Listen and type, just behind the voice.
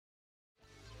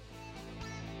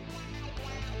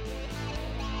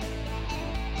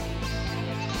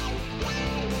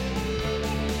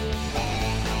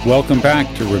Welcome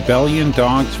back to Rebellion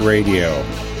Dogs Radio,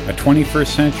 a 21st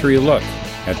century look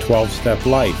at 12-step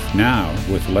life, now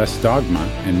with less dogma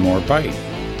and more bite.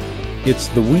 It's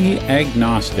the We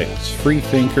Agnostics,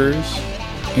 Freethinkers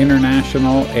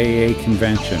International AA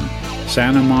Convention,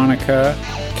 Santa Monica,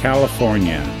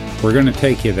 California. We're going to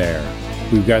take you there.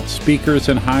 We've got speakers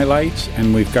and highlights,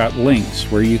 and we've got links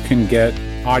where you can get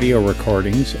audio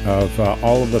recordings of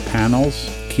all of the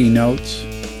panels, keynotes,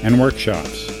 and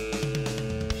workshops.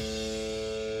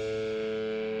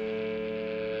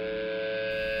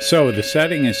 So the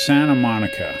setting is Santa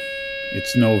Monica.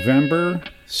 It's November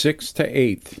 6th to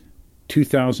 8th,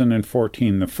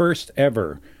 2014, the first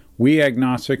ever We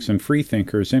Agnostics and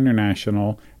Freethinkers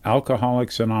International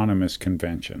Alcoholics Anonymous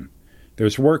Convention.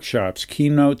 There's workshops,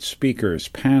 keynote speakers,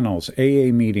 panels,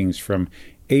 AA meetings from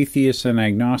atheist and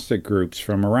agnostic groups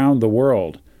from around the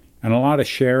world, and a lot of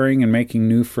sharing and making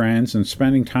new friends and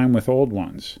spending time with old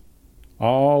ones,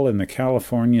 all in the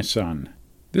California sun.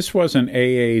 This wasn't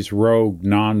AA's rogue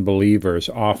non-believers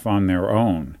off on their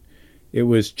own. It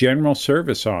was General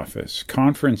Service Office,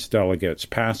 conference delegates,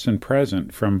 past and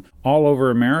present, from all over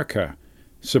America,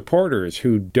 supporters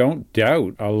who don't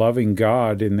doubt a loving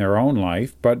God in their own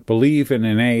life, but believe in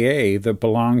an AA that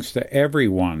belongs to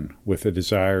everyone with a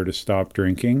desire to stop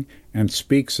drinking and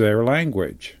speaks their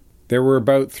language. There were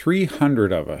about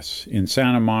 300 of us in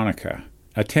Santa Monica,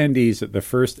 attendees at the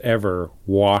first ever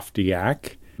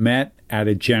WAFDIAC, met at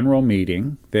a general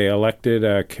meeting. They elected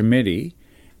a committee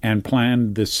and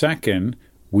planned the second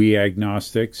We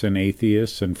Agnostics and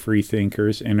Atheists and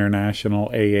Freethinkers International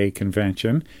AA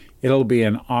Convention. It'll be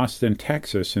in Austin,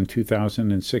 Texas in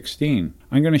 2016.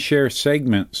 I'm going to share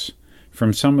segments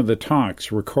from some of the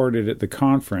talks recorded at the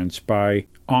conference by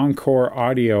Encore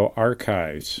Audio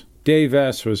Archives. Dave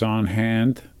S. was on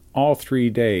hand all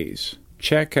 3 days.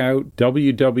 Check out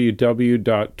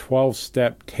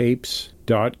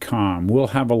www.12steptapes.com. We'll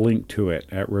have a link to it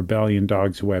at Rebellion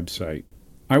Dog's website.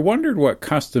 I wondered what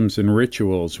customs and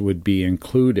rituals would be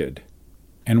included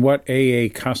and what AA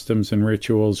customs and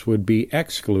rituals would be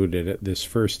excluded at this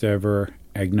first ever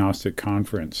agnostic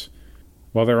conference.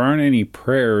 While there aren't any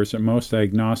prayers at most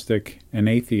agnostic and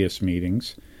atheist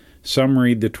meetings, some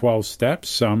read the 12 steps,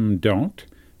 some don't.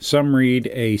 Some read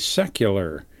a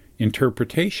secular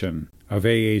interpretation of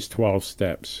AA's 12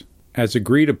 steps, as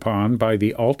agreed upon by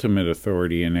the ultimate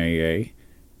authority in AA,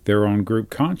 their own group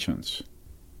conscience.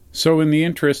 So in the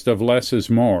interest of less is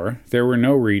more, there were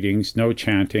no readings, no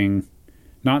chanting,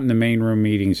 not in the main room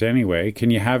meetings anyway.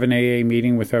 Can you have an AA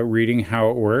meeting without reading how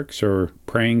it works or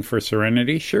praying for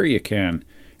serenity? Sure you can.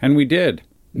 And we did.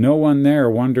 No one there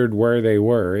wondered where they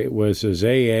were. It was as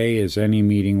AA as any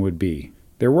meeting would be.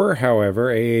 There were,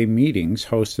 however, AA meetings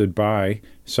hosted by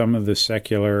some of the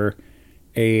secular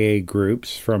AA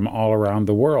groups from all around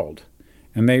the world,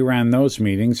 and they ran those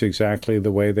meetings exactly the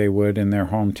way they would in their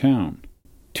hometown.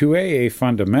 To AA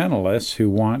fundamentalists who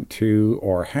want to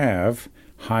or have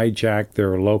hijacked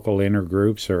their local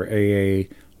intergroups or AA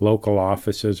local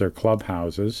offices or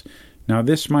clubhouses, now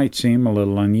this might seem a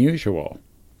little unusual.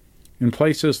 In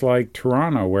places like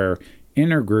Toronto, where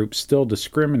intergroup still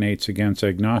discriminates against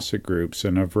agnostic groups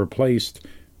and have replaced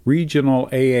regional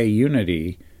AA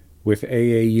unity with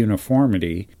AA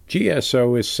uniformity,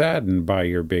 GSO is saddened by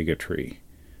your bigotry.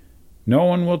 No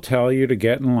one will tell you to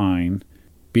get in line,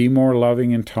 be more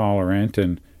loving and tolerant,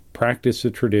 and practice the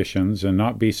traditions and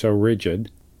not be so rigid.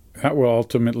 That will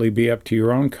ultimately be up to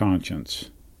your own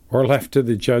conscience, or left to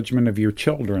the judgment of your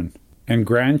children and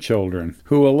grandchildren,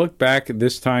 who will look back at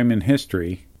this time in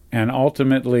history and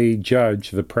ultimately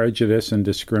judge the prejudice and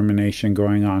discrimination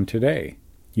going on today.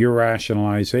 Your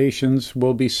rationalizations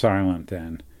will be silent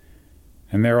then,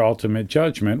 and their ultimate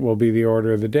judgment will be the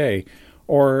order of the day.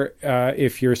 Or,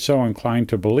 if you're so inclined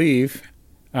to believe,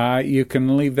 you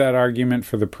can leave that argument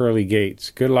for the pearly gates.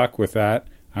 Good luck with that.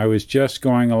 I was just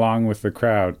going along with the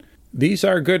crowd. These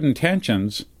are good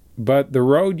intentions, but the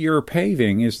road you're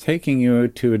paving is taking you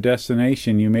to a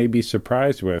destination you may be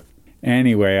surprised with.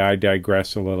 Anyway, I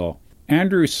digress a little.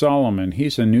 Andrew Solomon,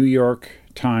 he's a New York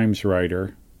Times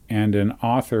writer and an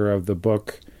author of the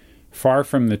book Far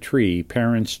from the Tree,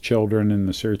 Parents, Children, and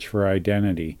the Search for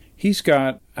Identity. He's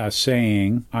got a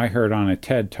saying I heard on a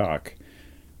TED Talk.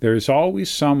 There's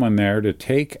always someone there to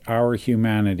take our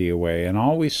humanity away and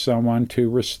always someone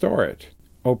to restore it.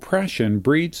 Oppression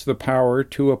breeds the power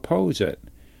to oppose it.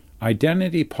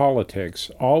 Identity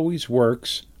politics always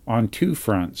works on two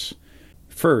fronts.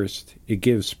 First, it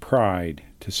gives pride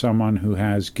to someone who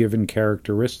has given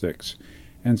characteristics,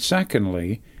 and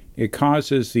secondly, it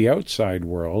causes the outside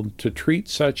world to treat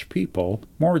such people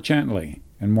more gently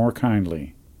and more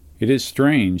kindly. It is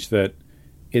strange that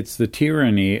It's the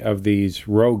tyranny of these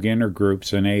rogue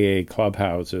intergroups and AA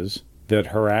clubhouses that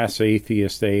harass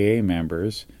atheist AA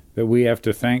members that we have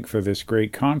to thank for this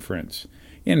great conference.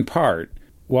 In part,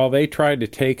 while they tried to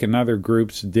take another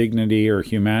group's dignity or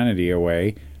humanity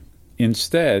away,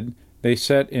 instead they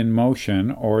set in motion,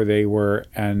 or they were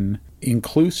an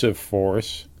inclusive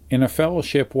force in a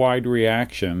fellowship-wide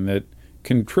reaction that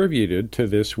contributed to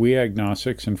this We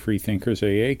Agnostics and Freethinkers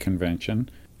AA convention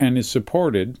and is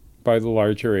supported by the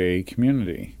larger AA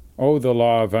community. Oh, the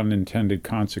law of unintended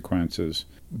consequences.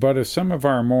 But if some of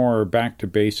our more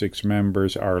back-to-basics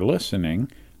members are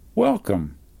listening,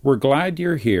 welcome. We're glad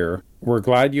you're here, we're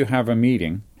glad you have a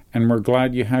meeting, and we're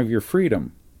glad you have your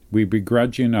freedom. We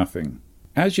begrudge you nothing.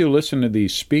 As you listen to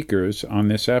these speakers on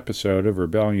this episode of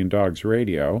Rebellion Dogs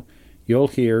Radio, you'll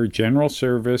hear General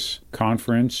Service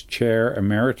Conference Chair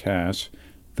Emeritus,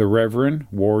 the Reverend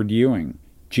Ward Ewing,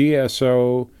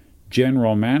 GSO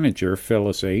General Manager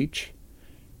Phyllis H.,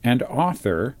 and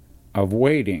author of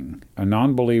Waiting, A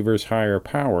Non-Believer's Higher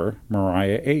Power,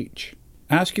 Mariah H.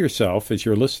 Ask yourself as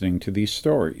you're listening to these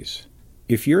stories,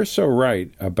 if you're so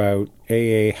right about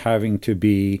AA having to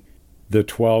be the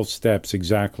 12 steps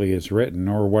exactly as written,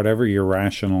 or whatever your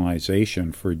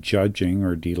rationalization for judging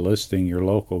or delisting your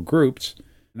local groups,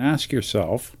 and ask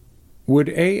yourself, would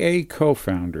AA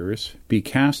co-founders be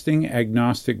casting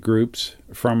agnostic groups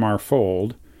from our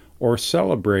fold or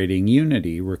celebrating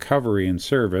unity, recovery, and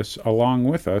service along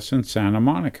with us in Santa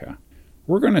Monica?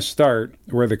 We're going to start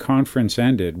where the conference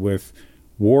ended with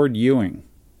Ward Ewing.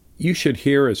 You should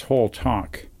hear his whole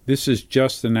talk. This is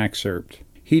just an excerpt.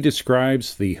 He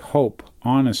describes the hope,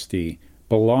 honesty,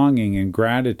 belonging, and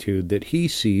gratitude that he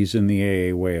sees in the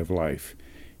AA way of life.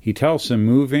 He tells some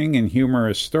moving and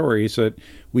humorous stories that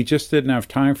we just didn't have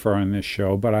time for on this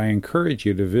show, but I encourage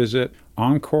you to visit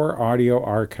Encore Audio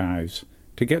Archives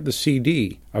to get the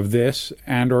CD of this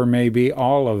and or maybe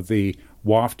all of the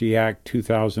Wafty Act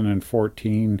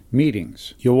 2014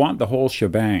 meetings. You'll want the whole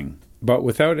shebang. But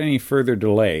without any further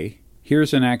delay,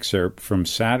 here's an excerpt from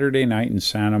Saturday night in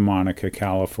Santa Monica,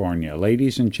 California.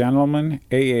 Ladies and gentlemen,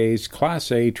 AA's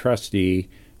Class A trustee,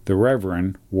 the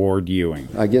Reverend Ward Ewing.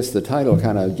 I guess the title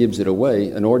kind of gives it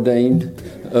away. An ordained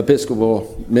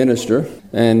Episcopal minister,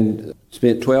 and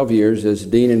spent 12 years as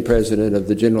dean and president of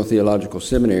the General Theological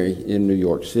Seminary in New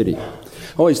York City. I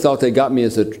always thought they got me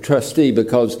as a trustee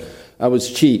because I was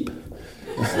cheap.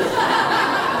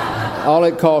 All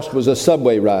it cost was a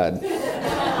subway ride,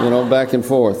 back and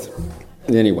forth.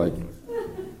 Anyway,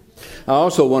 I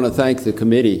also want to thank the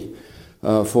committee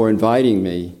for inviting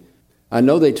me. I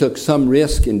know they took some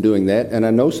risk in doing that, and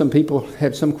I know some people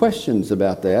had some questions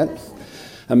about that.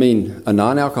 I mean, a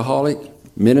non-alcoholic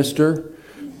minister,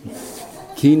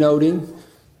 keynoting,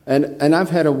 and I've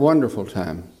had a wonderful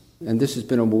time. And this has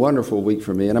been a wonderful week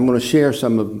for me, and I'm going to share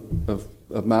some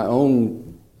of my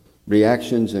own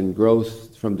reactions and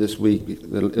growth from this week a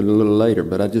little later,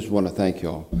 but I just want to thank you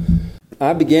all.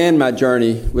 I began my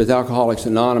journey with Alcoholics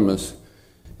Anonymous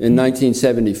in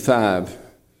 1975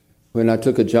 when I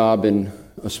took a job in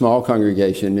a small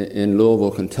congregation in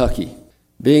Louisville, Kentucky.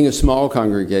 Being a small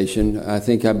congregation, I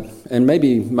think and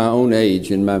maybe my own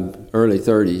age, in my early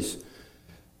 30s,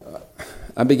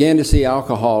 I began to see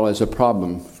alcohol as a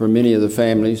problem for many of the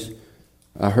families.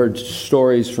 I heard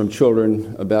stories from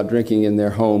children about drinking in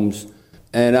their homes,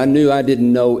 and I knew I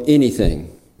didn't know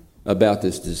anything about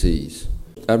this disease.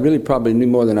 I really probably knew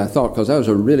more than I thought because I was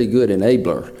a really good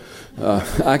enabler.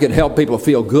 I could help people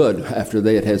feel good after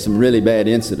they had had some really bad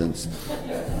incidents.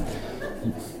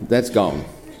 That's gone.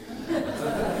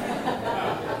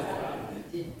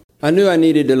 I knew I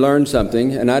needed to learn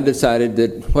something, and I decided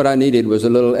that what I needed was a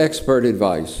little expert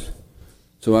advice.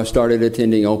 So I started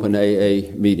attending open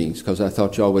AA meetings because I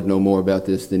thought y'all would know more about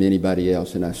this than anybody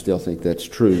else, and I still think that's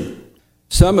true.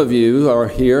 Some of you are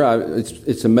here.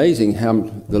 It's amazing how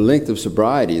the length of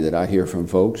sobriety that I hear from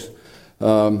folks.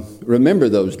 Remember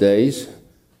those days.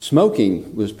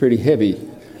 Smoking was pretty heavy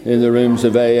in the rooms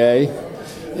of AA.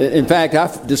 In fact,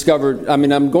 I've discovered,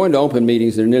 I'm going to open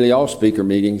meetings. They're nearly all speaker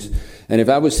meetings. And if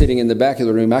I was sitting in the back of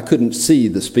the room, I couldn't see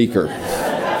the speaker.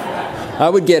 I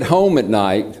would get home at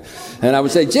night, and I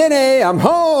would say, "Jenny, I'm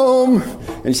home."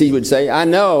 And she would say, "I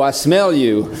know, I smell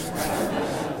you.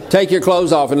 Take your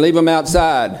clothes off and leave them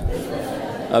outside."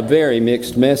 A very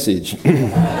mixed message.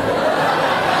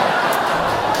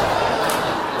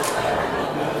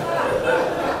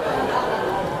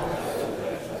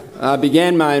 I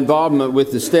began my involvement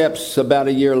with the steps about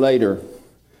a year later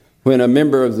when a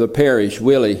member of the parish,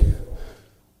 Willie,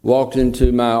 walked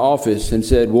into my office and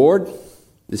said, "Ward,"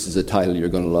 this is a title you're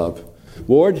going to love,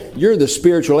 "Ward, you're the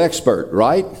spiritual expert,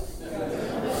 right?"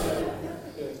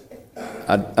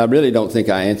 I really don't think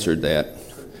I answered that.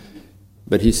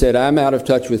 But he said, I'm out of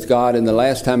touch with God, and the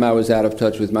last time I was out of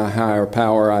touch with my higher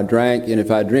power, I drank, and if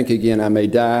I drink again, I may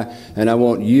die, and I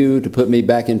want you to put me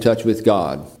back in touch with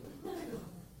God.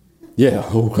 Yeah,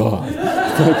 oh God,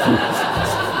 thank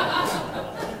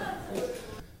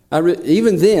you.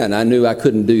 Even then, I knew I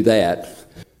couldn't do that.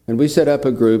 And we set up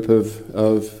a group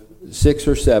of 6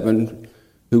 or 7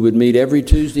 who would meet every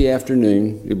Tuesday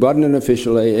afternoon. It wasn't an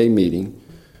official AA meeting,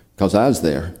 because I was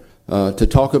there, to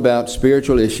talk about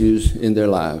spiritual issues in their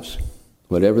lives,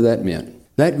 whatever that meant.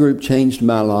 That group changed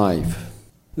my life.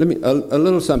 A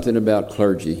little something about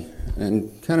clergy,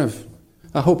 and kind of,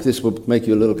 I hope this will make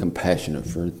you a little compassionate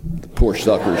for the poor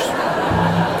suckers.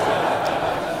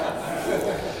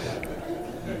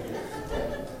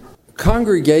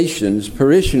 Congregations,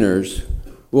 parishioners,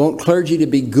 want clergy to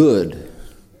be good.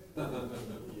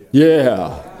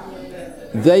 Yeah.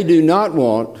 They do not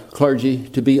want clergy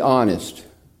to be honest.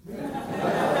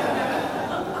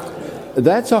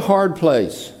 That's a hard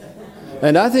place.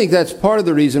 And I think that's part of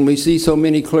the reason we see so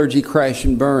many clergy crash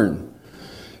and burn.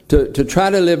 To try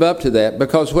to live up to that,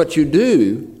 because what you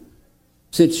do,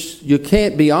 since you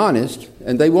can't be honest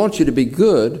and they want you to be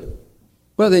good,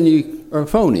 well, then you are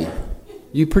phony.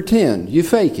 You pretend, you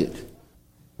fake it.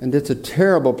 And it's a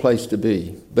terrible place to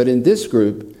be. But in this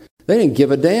group, they didn't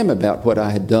give a damn about what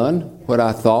I had done, what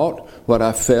I thought, what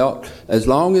I felt, as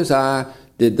long as I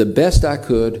did the best I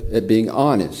could at being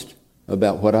honest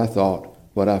about what I thought,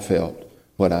 what I felt,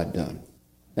 what I'd done.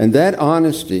 And that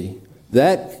honesty,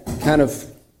 that kind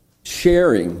of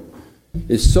sharing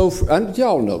is so,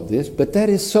 y'all know this, but that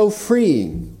is so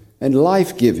freeing and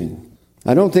life-giving.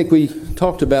 I don't think we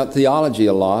talked about theology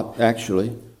a lot,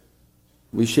 actually.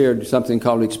 We shared something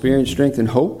called experience, strength, and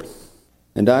hope.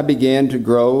 And I began to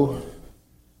grow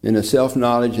in a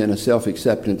self-knowledge and a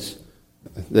self-acceptance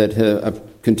that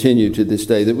I've continued to this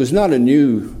day. That was not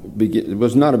it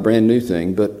was not a brand new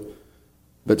thing,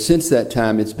 but since that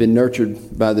time it's been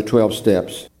nurtured by the 12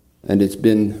 steps, and it's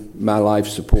been my life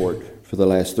support for the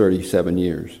last 37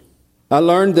 years. I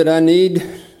learned that I need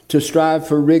to strive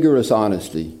for rigorous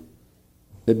honesty,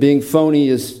 that being phony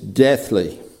is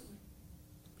deathly.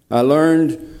 I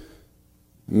learned,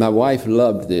 my wife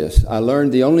loved this, I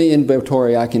learned the only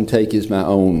inventory I can take is my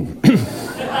own.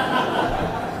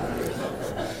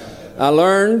 I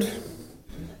learned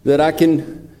that I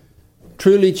can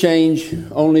truly change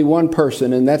only one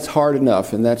person, and that's hard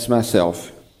enough, and that's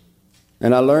myself.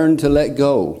 And I learned to let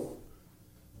go.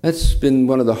 That's been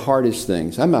one of the hardest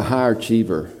things. I'm a high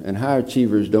achiever, and high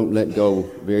achievers don't let go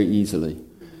very easily.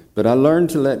 But I learned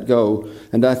to let go,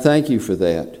 and I thank you for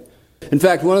that. In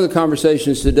fact, one of the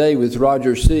conversations today with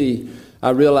Roger C., I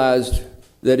realized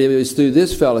that it was through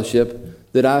this fellowship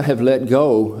that I have let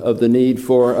go of the need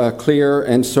for a clear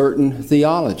and certain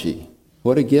theology.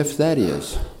 What a gift that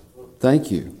is.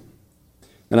 Thank you.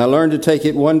 And I learned to take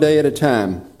it one day at a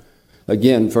time.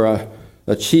 Again, for a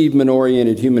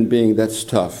achievement-oriented human being, that's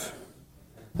tough.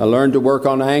 I learned to work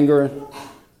on anger,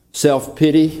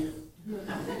 self-pity.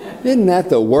 Isn't that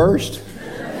the worst?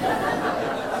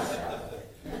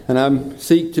 And I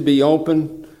seek to be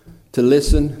open, to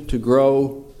listen, to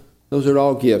grow. Those are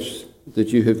all gifts that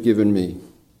you have given me.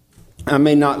 I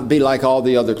may not be like all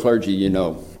the other clergy you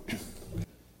know.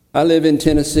 I live in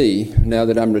Tennessee now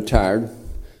that I'm retired.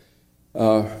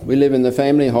 We live in the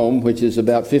family home, which is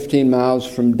about 15 miles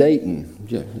from Dayton.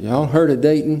 Y'all heard of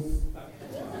Dayton?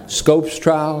 Scopes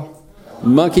trial,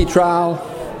 monkey trial.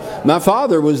 My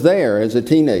father was there as a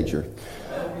teenager.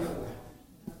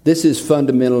 This is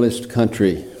fundamentalist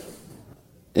country.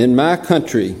 In my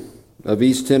country of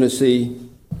East Tennessee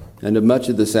and of much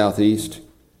of the Southeast,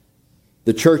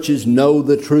 the churches know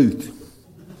the truth.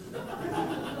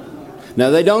 Now,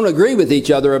 they don't agree with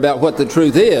each other about what the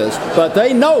truth is, but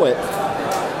they know it.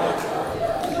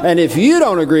 And if you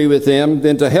don't agree with them,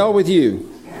 then to hell with you.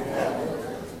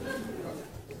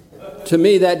 To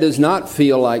me, that does not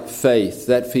feel like faith.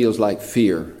 That feels like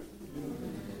fear.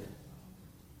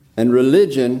 And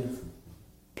religion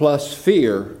plus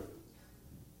fear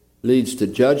leads to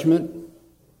judgment,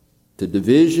 to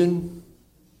division,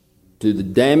 to the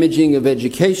damaging of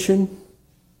education,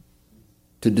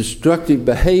 to destructive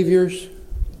behaviors,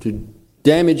 to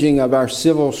damaging of our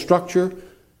civil structure.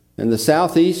 And the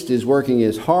Southeast is working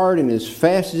as hard and as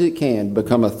fast as it can to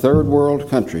become a third world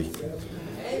country.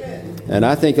 And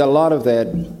I think a lot of that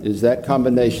is that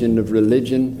combination of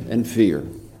religion and fear.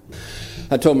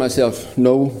 I told myself,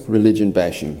 no religion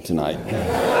bashing tonight.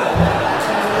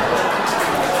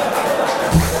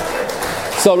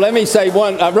 So let me say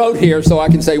one, I wrote here so I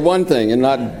can say one thing and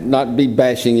not be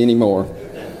bashing anymore.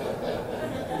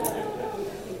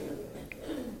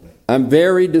 I'm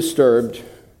very disturbed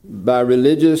by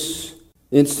religious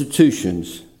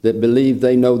institutions that believe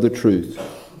they know the truth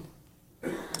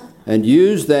and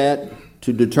use that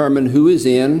to determine who is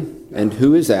in and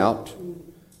who is out,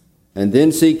 and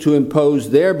then seek to impose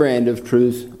their brand of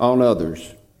truth on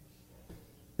others.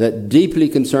 That deeply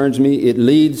concerns me. It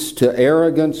leads to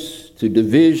arrogance, to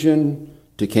division,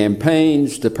 to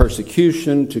campaigns, to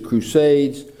persecution, to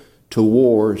crusades, to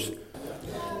wars.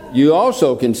 You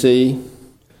also can see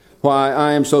why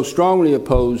I am so strongly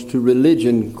opposed to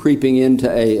religion creeping into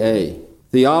AA.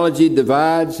 Theology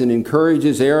divides and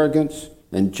encourages arrogance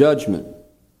and judgment.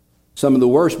 Some of the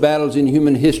worst battles in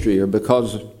human history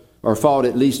are fought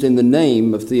at least in the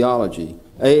name of theology.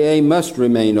 AA must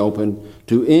remain open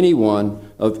to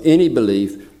anyone of any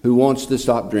belief who wants to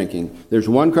stop drinking. There's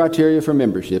one criteria for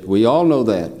membership. We all know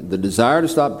that. The desire to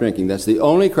stop drinking. That's the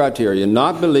only criteria.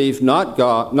 Not belief, not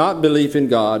God, not belief in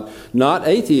God, not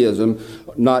atheism,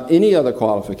 not any other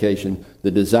qualification.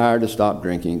 The desire to stop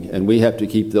drinking. And we have to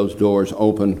keep those doors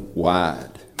open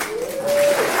wide.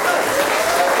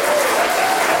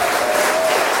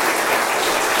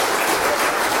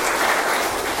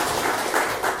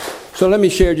 So let me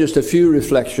share just a few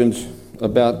reflections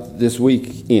about this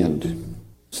weekend.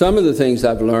 Some of the things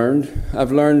I've learned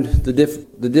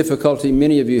the difficulty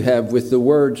many of you have with the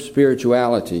word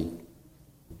spirituality.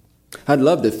 I'd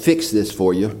love to fix this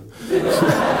for you.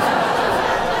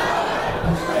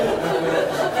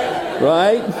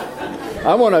 Right?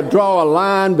 I want to draw a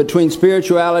line between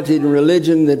spirituality and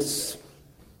religion that's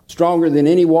stronger than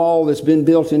any wall that's been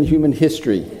built in human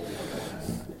history.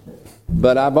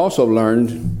 But I've also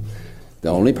learned the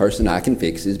only person I can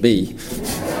fix is me.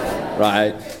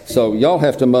 Right? So y'all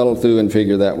have to muddle through and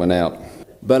figure that one out.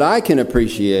 But I can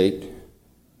appreciate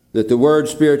that the word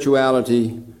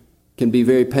spirituality can be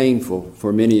very painful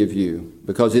for many of you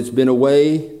because it's been a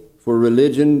way for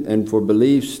religion and for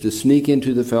beliefs to sneak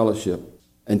into the fellowship.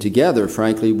 And together,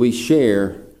 frankly, we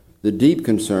share the deep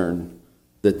concern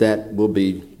that that will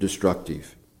be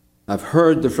destructive. I've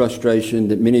heard the frustration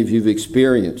that many of you have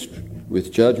experienced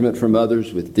with judgment from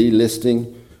others, with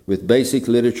delisting, with basic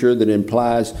literature that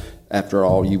implies, after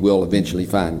all, you will eventually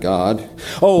find God.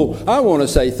 Oh, I want to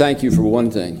say thank you for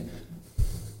one thing.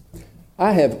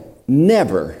 I have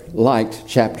never liked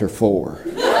chapter 4.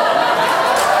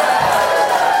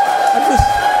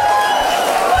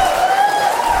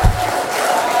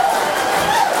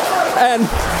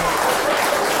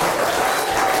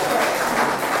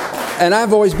 And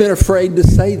I've always been afraid to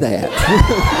say that.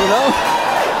 You know?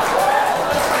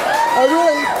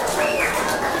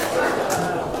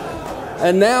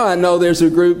 And now I know there's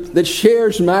a group that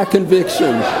shares my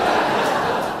conviction.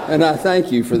 And I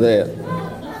thank you for that.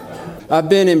 I've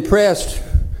been impressed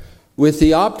with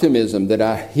the optimism that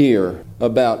I hear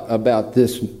about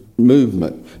this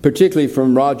movement, particularly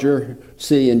from Roger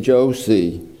C. and Joe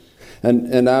C.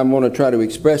 And I want to try to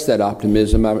express that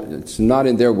optimism. It's not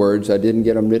in their words. I didn't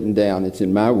get them written down. It's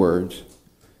in my words.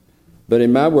 But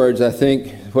in my words, I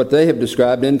think what they have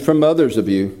described, and from others of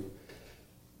you,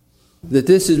 that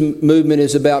this movement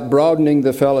is about broadening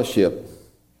the fellowship.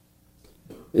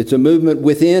 It's a movement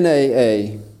within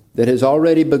AA that has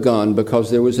already begun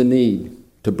because there was a need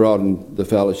to broaden the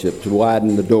fellowship, to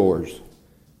widen the doors.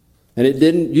 And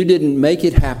you didn't make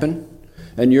it happen,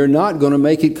 and you're not going to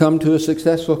make it come to a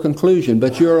successful conclusion,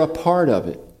 but you're a part of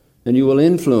it, and you will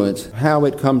influence how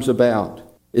it comes about.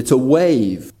 It's a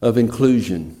wave of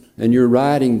inclusion, and you're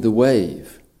riding the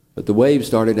wave. But the wave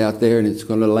started out there and it's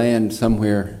going to land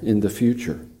somewhere in the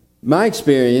future. My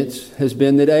experience has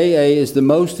been that AA is the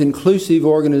most inclusive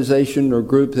organization or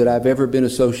group that I've ever been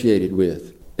associated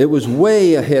with. It was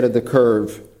way ahead of the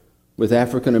curve with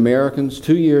African Americans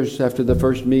 2 years after the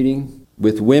first meeting,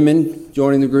 with women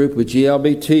joining the group, with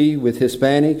GLBT, with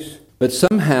Hispanics. But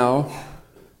somehow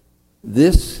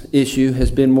this issue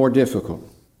has been more difficult.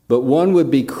 But one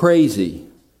would be crazy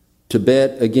to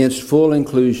bet against full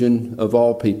inclusion of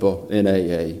all people in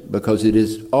AA, because it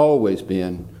has always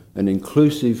been an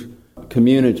inclusive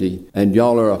community, and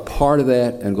y'all are a part of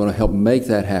that and going to help make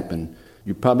that happen.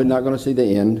 You're probably not going to see the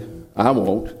end. I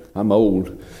won't. I'm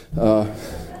old.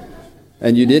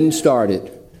 And you didn't start it,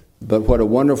 but what a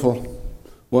wonderful,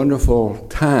 wonderful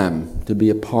time to be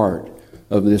a part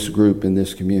of this group in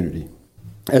this community.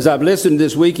 As I've listened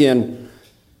this weekend,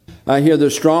 I hear the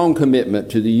strong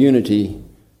commitment to the unity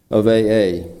of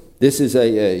AA. This is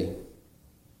AA.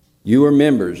 You are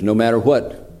members, no matter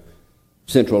what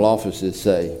central offices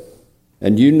say.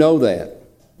 And you know that.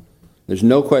 There's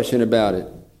no question about it.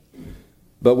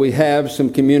 But we have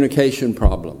some communication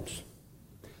problems.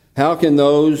 How can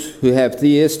those who have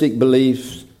theistic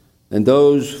beliefs and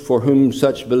those for whom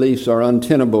such beliefs are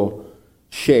untenable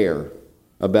share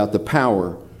about the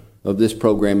power of this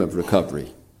program of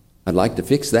recovery. I'd like to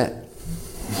fix that.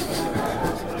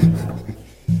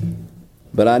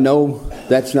 But I know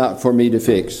that's not for me to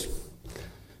fix.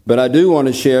 But I do want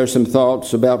to share some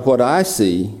thoughts about what I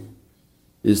see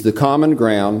is the common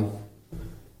ground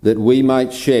that we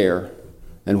might share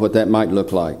and what that might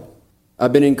look like.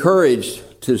 I've been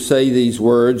encouraged to say these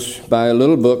words by a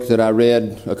little book that I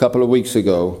read a couple of weeks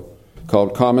ago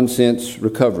called Common Sense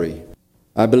Recovery.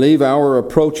 I believe our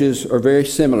approaches are very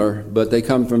similar, but they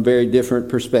come from very different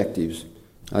perspectives.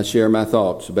 I share my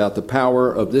thoughts about the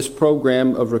power of this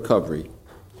program of recovery.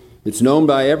 It's known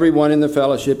by everyone in the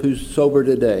fellowship who's sober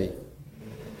today.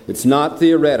 It's not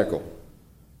theoretical.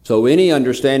 So any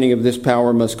understanding of this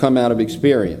power must come out of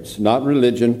experience, not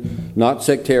religion, not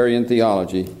sectarian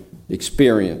theology,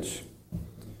 experience.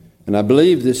 And I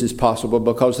believe this is possible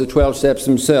because the 12 steps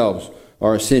themselves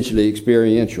are essentially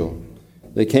experiential.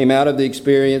 They came out of the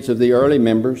experience of the early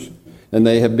members, and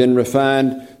they have been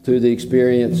refined through the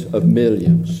experience of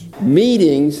millions.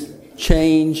 Meetings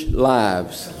change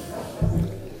lives.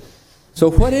 So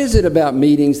what is it about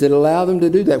meetings that allow them to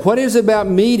do that? What is it about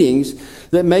meetings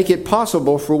that make it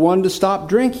possible for one to stop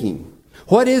drinking?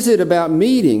 What is it about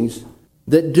meetings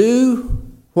that do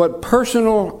what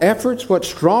personal efforts, what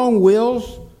strong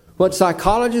wills, what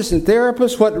psychologists and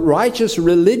therapists, what righteous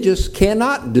religious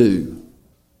cannot do?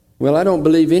 Well, I don't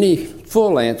believe any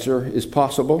full answer is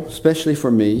possible, especially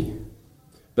for me.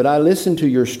 But I listen to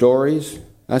your stories.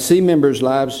 I see members'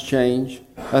 lives change.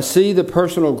 I see the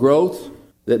personal growth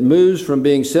that moves from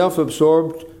being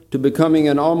self-absorbed to becoming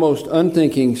an almost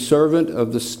unthinking servant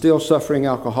of the still suffering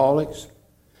alcoholics.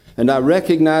 And I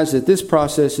recognize that this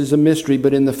process is a mystery,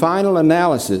 but in the final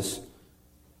analysis,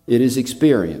 it is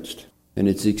experienced. And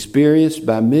it's experienced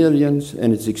by millions,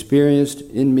 and it's experienced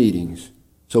in meetings.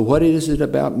 So what is it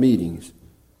about meetings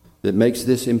that makes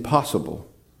this possible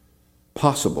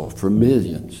for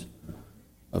millions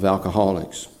of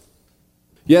alcoholics?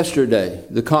 Yesterday,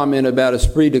 the comment about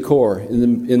esprit de corps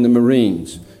in the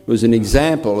Marines was an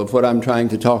example of what I'm trying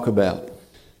to talk about.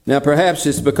 Now, perhaps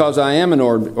it's because I am an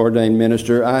ordained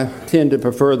minister, I tend to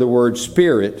prefer the word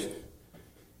spirit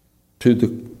to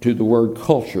the word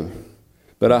culture.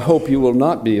 But I hope you will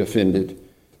not be offended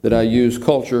that I use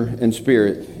culture and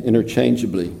spirit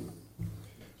interchangeably.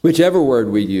 Whichever word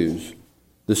we use,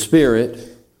 the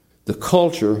spirit, the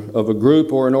culture of a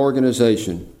group or an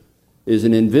organization is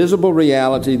an invisible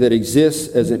reality that exists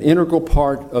as an integral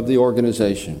part of the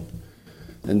organization.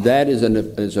 And that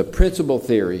is a principal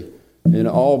theory in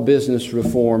all business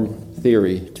reform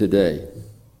theory today.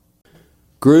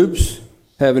 Groups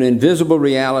have an invisible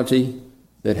reality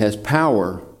that has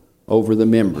power over the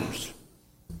members.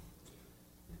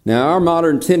 Now, our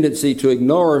modern tendency to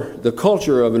ignore the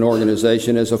culture of an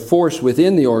organization as a force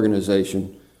within the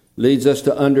organization leads us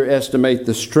to underestimate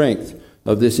the strength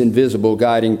of this invisible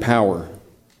guiding power.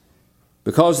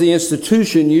 Because the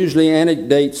institution usually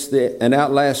antedates and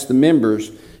outlasts the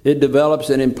members, it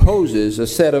develops and imposes a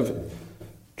set of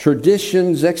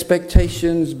traditions,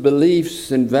 expectations,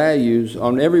 beliefs, and values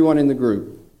on everyone in the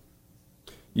group.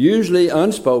 Usually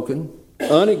unspoken,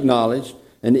 unacknowledged,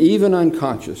 and even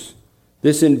unconscious.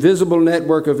 This invisible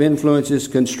network of influences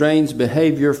constrains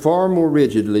behavior far more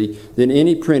rigidly than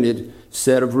any printed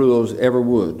set of rules ever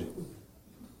would.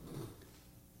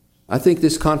 I think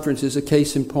this conference is a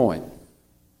case in point.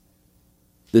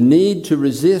 The need to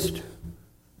resist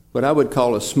what I would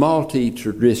call a small t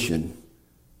tradition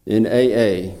in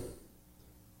AA,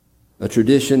 a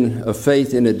tradition of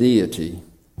faith in a deity.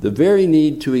 The very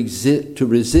need to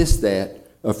resist that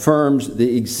affirms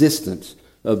the existence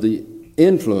of the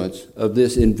influence of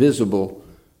this invisible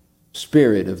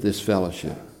spirit of this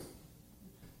fellowship.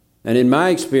 And in my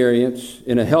experience,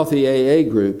 in a healthy AA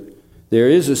group, there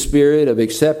is a spirit of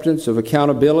acceptance, of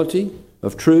accountability,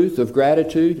 of truth, of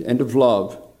gratitude, and of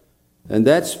love. And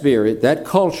that spirit, that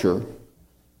culture,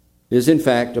 is in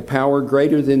fact a power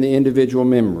greater than the individual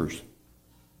members.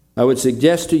 I would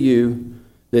suggest to you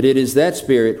that it is that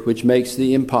spirit which makes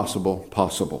the impossible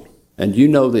possible. And you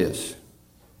know this.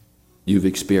 You've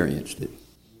experienced it.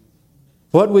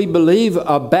 What we believe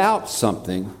about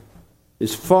something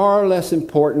is far less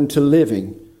important to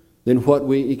living than what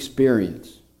we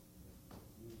experience.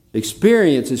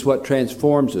 Experience is what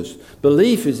transforms us.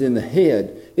 Belief is in the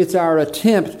head. It's our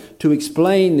attempt to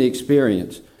explain the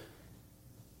experience.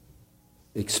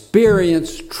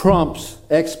 Experience trumps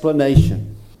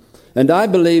explanation. And I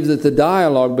believe that the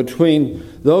dialogue between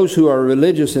those who are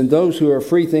religious and those who are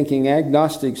free-thinking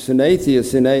agnostics and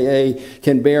atheists in AA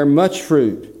can bear much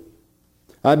fruit.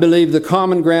 I believe the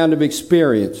common ground of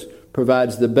experience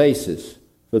provides the basis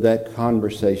for that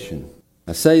conversation.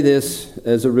 I say this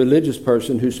as a religious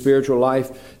person whose spiritual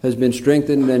life has been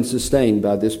strengthened and sustained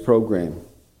by this program,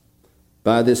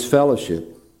 by this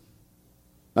fellowship.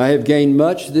 I have gained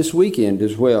much this weekend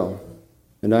as well,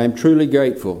 and I am truly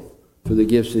grateful for the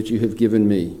gifts that you have given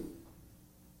me.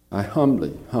 I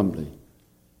humbly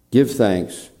give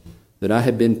thanks that I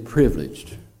have been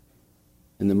privileged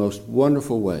in the most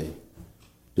wonderful way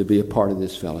to be a part of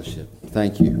this fellowship.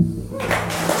 Thank you.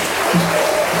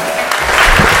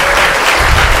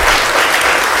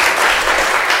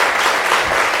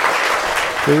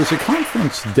 There was a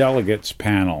conference delegates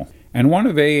panel, and one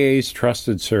of AA's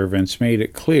trusted servants made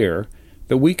it clear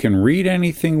that we can read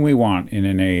anything we want in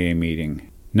an AA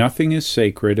meeting. Nothing is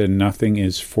sacred and nothing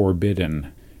is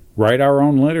forbidden. Write our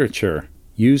own literature.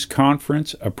 Use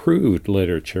conference-approved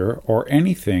literature or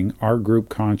anything our group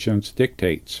conscience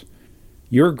dictates.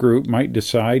 Your group might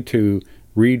decide to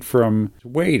read from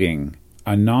Waiting,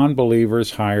 a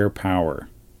Non-Believer's Higher Power.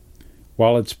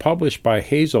 While it's published by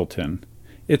Hazelton,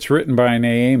 it's written by an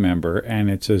AA member, and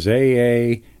it's as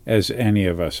AA as any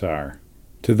of us are.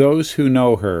 To those who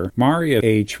know her, Maria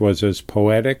H. was as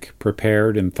poetic,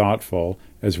 prepared, and thoughtful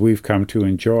as we've come to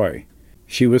enjoy.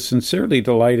 She was sincerely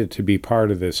delighted to be part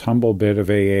of this humble bit of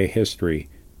AA history.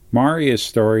 Maria's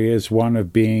story is one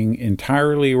of being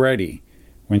entirely ready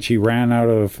when she ran out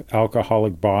of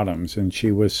alcoholic bottoms, and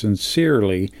she was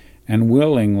sincerely and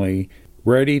willingly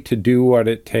ready to do what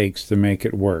it takes to make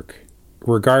it work,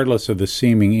 regardless of the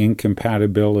seeming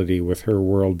incompatibility with her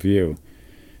worldview.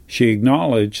 She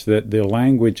acknowledged that the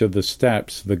language of the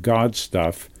steps, the God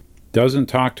stuff, doesn't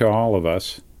talk to all of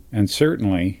us, and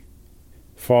certainly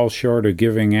falls short of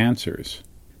giving answers.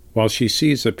 While she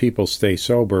sees that people stay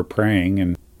sober praying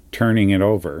and turning it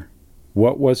over,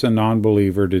 what was a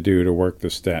non-believer to do to work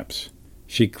the steps?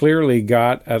 She clearly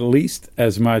got at least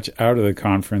as much out of the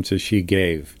conference as she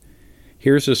gave.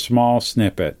 Here's a small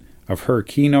snippet of her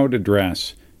keynote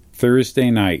address Thursday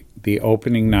night, the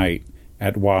opening night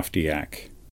at Waftiak.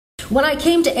 When I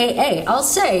came to AA, I'll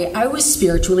say I was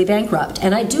spiritually bankrupt,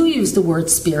 and I do use the word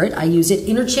spirit. I use it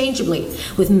interchangeably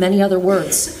with many other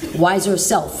words. Wiser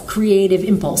self, creative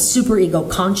impulse,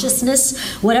 superego, consciousness,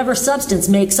 whatever substance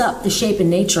makes up the shape and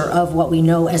nature of what we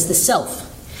know as the self.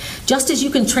 Just as you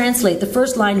can translate the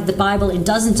first line of the Bible in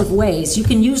dozens of ways, you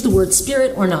can use the word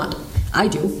spirit or not. I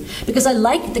do, because I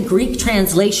like the Greek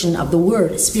translation of the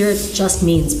word. Spirit just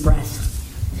means breath.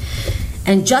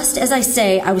 And just as I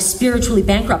say I was spiritually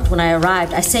bankrupt when I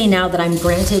arrived, I say now that I'm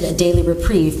granted a daily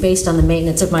reprieve based on the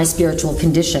maintenance of my spiritual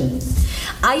condition.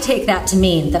 I take that to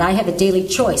mean that I have a daily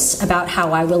choice about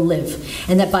how I will live,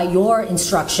 and that by your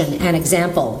instruction and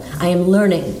example, I am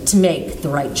learning to make the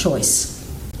right choice.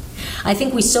 I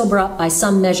think we sober up by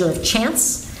some measure of chance,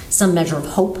 some measure of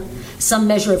hope, some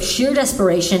measure of sheer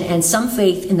desperation, and some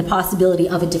faith in the possibility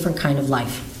of a different kind of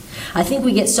life. I think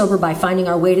we get sober by finding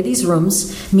our way to these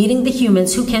rooms, meeting the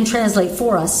humans who can translate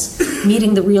for us,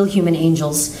 meeting the real human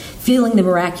angels, feeling the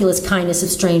miraculous kindness of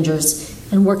strangers,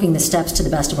 and working the steps to the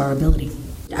best of our ability.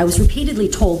 I was repeatedly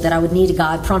told that I would need a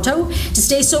God pronto to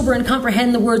stay sober and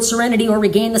comprehend the word serenity or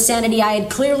regain the sanity I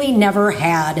had clearly never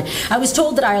had. I was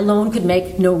told that I alone could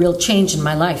make no real change in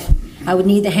my life. I would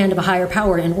need the hand of a higher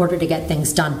power in order to get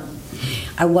things done.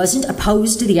 I wasn't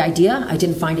opposed to the idea. I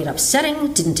didn't find it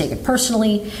upsetting, didn't take it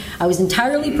personally. I was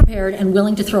entirely prepared and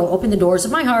willing to throw open the doors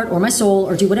of my heart or my soul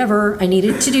or do whatever I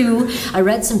needed to do. I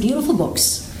read some beautiful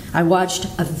books. I watched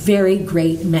a very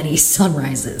great many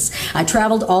sunrises. I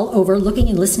traveled all over looking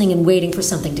and listening and waiting for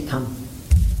something to come.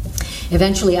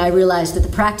 Eventually, I realized that the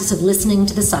practice of listening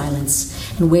to the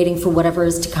silence and waiting for whatever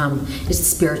is to come is the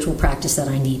spiritual practice that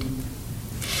I need.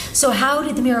 So how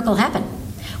did the miracle happen?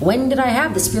 When did I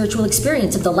have the spiritual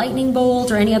experience of the lightning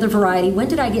bolt or any other variety? When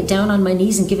did I get down on my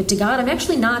knees and give it to God? I'm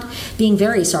actually not being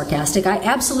very sarcastic. I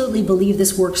absolutely believe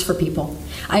this works for people.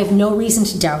 I have no reason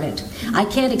to doubt it. I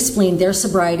can't explain their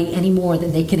sobriety any more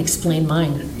than they can explain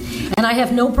mine. And I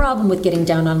have no problem with getting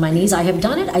down on my knees. I have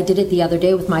done it. I did it the other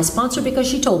day with my sponsor because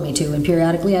she told me to, and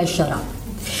periodically I shut up.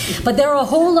 But there are a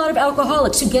whole lot of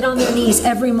alcoholics who get on their knees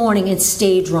every morning and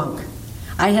stay drunk.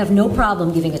 I have no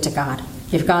problem giving it to God.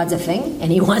 If God's a thing and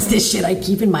he wants this shit I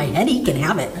keep in my head, he can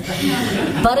have it.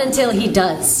 But until he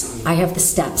does, I have the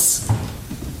steps.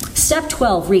 Step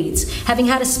 12 reads, having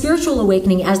had a spiritual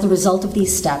awakening as the result of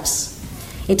these steps.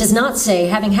 It does not say,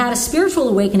 having had a spiritual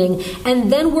awakening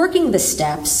and then working the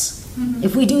steps.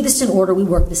 If we do this in order, we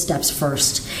work the steps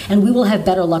first, and we will have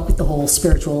better luck with the whole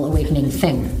spiritual awakening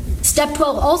thing. Step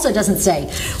 12 also doesn't say,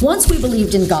 once we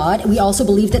believed in God, we also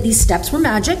believed that these steps were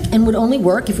magic and would only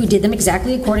work if we did them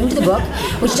exactly according to the book,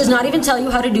 which does not even tell you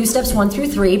how to do steps 1 through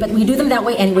 3, but we do them that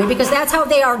way anyway because that's how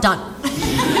they are done.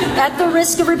 At the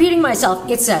risk of repeating myself,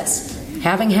 it says,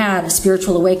 having had a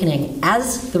spiritual awakening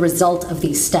as the result of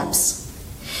these steps.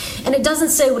 And it doesn't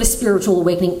say what a spiritual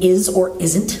awakening is or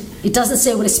isn't. It doesn't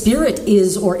say what a spirit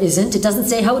is or isn't. It doesn't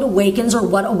say how it awakens or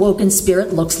what awoken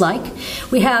spirit looks like.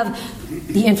 We have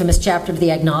the infamous chapter of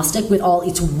the Agnostic with all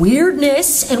its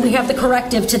weirdness, and we have the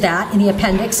corrective to that in the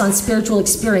appendix on spiritual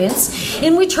experience,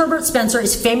 in which Herbert Spencer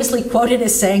is famously quoted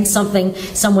as saying something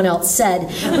someone else said.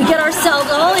 We get ourselves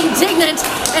all indignant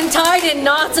and tied in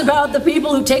knots about the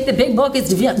people who take the big book as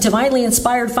divinely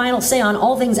inspired final say on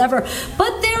all things ever.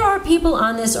 But there are people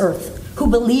on this earth who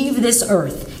believe this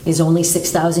earth is only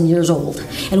 6,000 years old.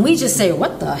 And we just say,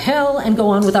 what the hell, and go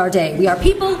on with our day. We are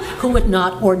people who would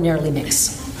not ordinarily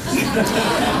mix.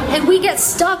 And we get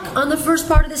stuck on the first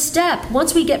part of the step.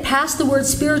 Once we get past the word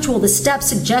spiritual, the step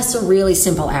suggests a really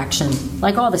simple action,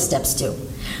 like all the steps do.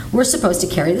 We're supposed to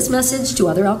carry this message to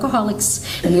other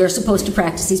alcoholics, and we are supposed to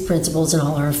practice these principles in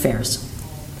all our affairs.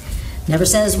 Never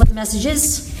says what the message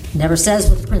is, never says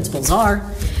what the principles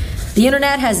are. The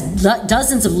internet has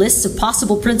dozens of lists of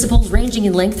possible principles ranging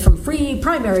in length from free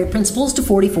primary principles to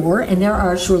 44, and there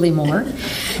are surely more.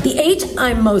 The 8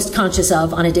 I'm most conscious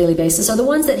of on a daily basis are the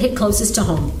ones that hit closest to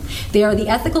home. They are the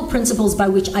ethical principles by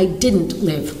which I didn't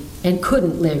live and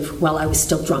couldn't live while I was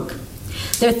still drunk.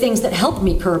 They're things that help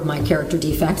me curb my character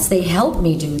defects. They help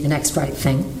me do the next right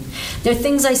thing. They're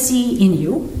things I see in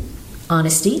you: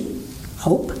 honesty,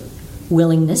 hope,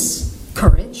 willingness,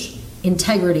 courage,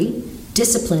 integrity,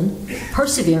 discipline,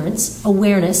 perseverance,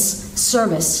 awareness,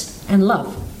 service, and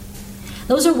love.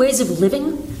 Those are ways of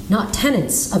living, not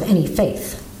tenets of any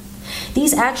faith.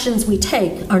 These actions we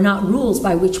take are not rules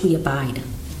by which we abide.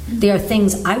 They are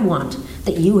things I want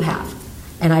that you have,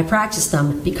 and I practice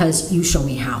them because you show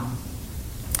me how.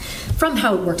 From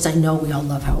how it works, I know we all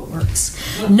love how it works.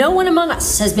 No one among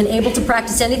us has been able to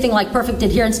practice anything like perfect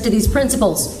adherence to these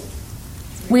principles.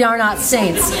 We are not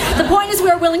saints. The point is we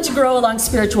are willing to grow along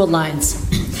spiritual lines.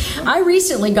 I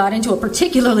recently got into a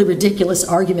particularly ridiculous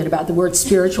argument about the word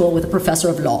spiritual with a professor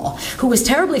of law, who was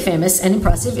terribly famous and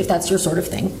impressive, if that's your sort of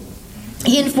thing.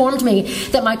 He informed me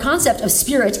that my concept of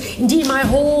spirit, indeed my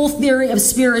whole theory of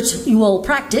spiritual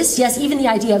practice, yes, even the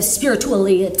idea of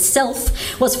spirituality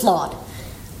itself, was flawed.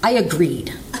 I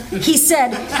agreed. He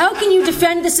said, how can you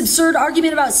defend this absurd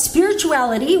argument about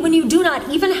spirituality when you do not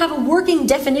even have a working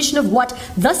definition of what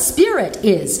the spirit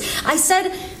is? I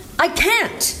said, I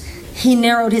can't. He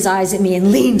narrowed his eyes at me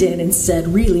and leaned in and said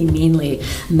really meanly,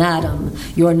 Madam,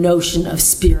 your notion of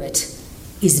spirit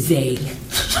is vague.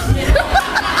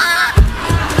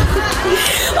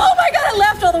 Oh my God, I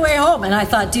laughed all the way home. And I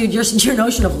thought, dude, your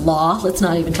notion of law, let's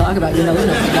not even talk about your notion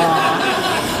of law.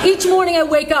 Each morning I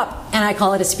wake up and I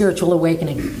call it a spiritual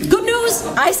awakening. Good news,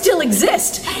 I still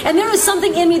exist. And there is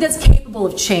something in me that's capable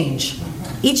of change.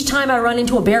 Each time I run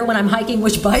into a bear when I'm hiking,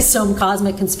 which by some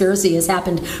cosmic conspiracy has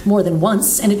happened more than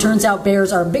once, and it turns out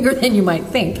bears are bigger than you might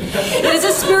think, it is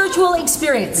a spiritual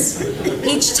experience.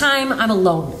 Each time I'm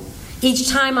alone. Each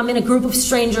time I'm in a group of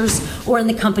strangers or in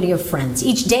the company of friends.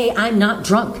 Each day I'm not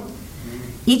drunk.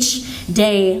 Each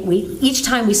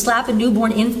time we slap a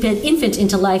newborn infant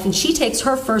into life and she takes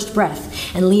her first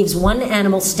breath and leaves one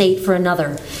animal state for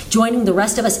another, joining the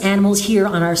rest of us animals here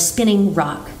on our spinning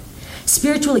rock.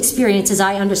 Spiritual experience, as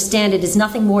I understand it, is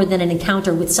nothing more than an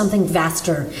encounter with something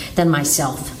vaster than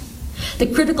myself. The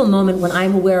critical moment when I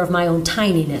am aware of my own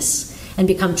tininess and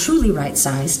become truly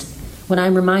right-sized, when I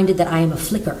am reminded that I am a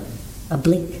flicker, a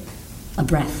blink, a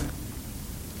breath.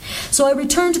 So I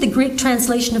return to the Greek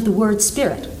translation of the word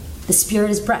spirit. The spirit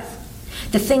is breath,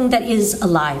 the thing that is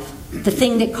alive, the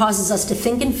thing that causes us to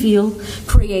think and feel,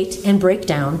 create, and break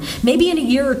down. Maybe in a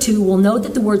year or two we'll know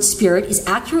that the word spirit is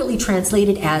accurately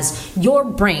translated as your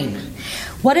brain.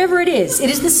 Whatever it is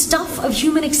the stuff of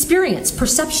human experience,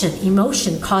 perception,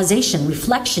 emotion, causation,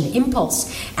 reflection,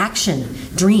 impulse, action,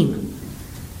 dream.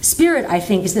 Spirit, I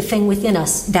think, is the thing within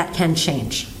us that can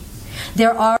change.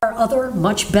 There are other,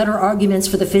 much better arguments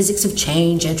for the physics of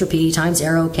change, entropy, times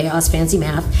arrow, chaos, fancy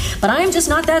math, but I am just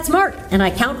not that smart, and I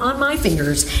count on my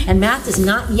fingers, and math does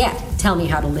not yet tell me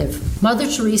how to live.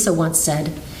 Mother Teresa once said,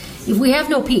 if we have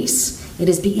no peace, it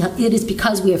is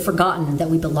because we have forgotten that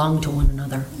we belong to one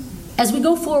another. As we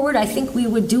go forward, I think we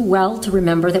would do well to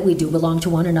remember that we do belong to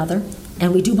one another,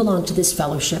 and we do belong to this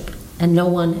fellowship, and no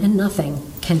one and nothing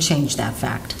can change that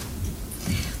fact.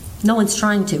 No one's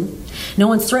trying to. No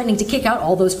one's threatening to kick out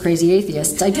all those crazy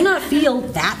atheists. I do not feel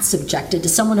that subjected to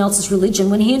someone else's religion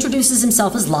when he introduces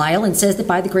himself as Lyle and says that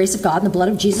by the grace of God and the blood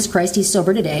of Jesus Christ he's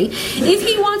sober today. If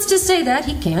he wants to say that,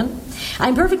 he can.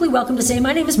 I'm perfectly welcome to say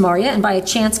my name is Maria, and by a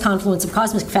chance confluence of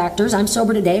cosmic factors, I'm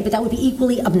sober today, but that would be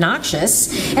equally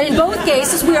obnoxious. And in both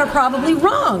cases, we are probably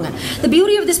wrong. The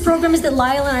beauty of this program is that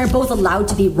Lyle and I are both allowed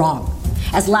to be wrong,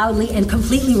 as loudly and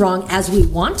completely wrong as we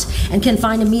want, and can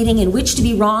find a meeting in which to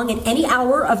be wrong at any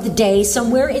hour of the day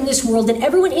somewhere in this world, and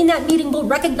everyone in that meeting will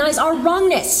recognize our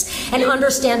wrongness and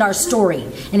understand our story.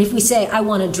 And if we say, I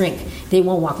want a drink, they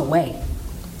won't walk away.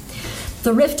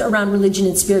 The rift around religion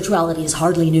and spirituality is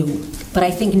hardly new, but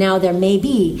I think now there may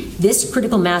be this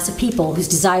critical mass of people whose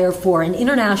desire for an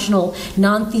international,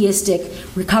 non-theistic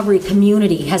recovery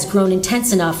community has grown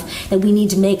intense enough that we need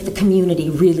to make the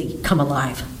community really come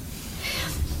alive.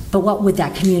 But what would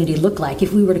that community look like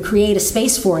if we were to create a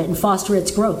space for it and foster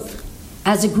its growth?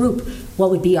 As a group,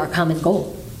 what would be our common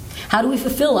goal? How do we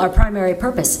fulfill our primary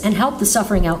purpose and help the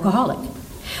suffering alcoholic?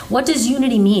 What does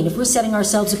unity mean if we're setting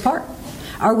ourselves apart?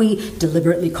 Are we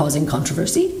deliberately causing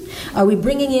controversy? Are we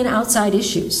bringing in outside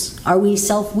issues? Are we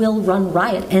self-will run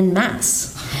riot en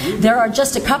masse? There are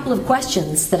just a couple of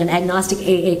questions that an agnostic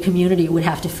AA community would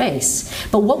have to face.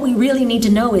 But what we really need to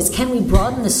know is, can we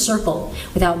broaden the circle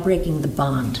without breaking the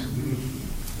bond?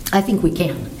 I think we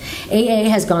can. AA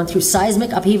has gone through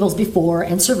seismic upheavals before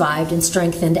and survived and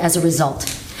strengthened as a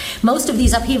result. Most of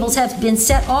these upheavals have been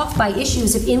set off by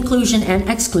issues of inclusion and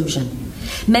exclusion.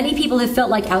 Many people have felt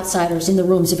like outsiders in the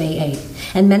rooms of AA,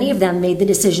 and many of them made the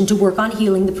decision to work on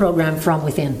healing the program from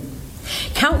within.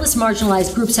 Countless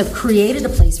marginalized groups have created a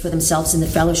place for themselves in the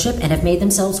fellowship and have made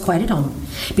themselves quite at home,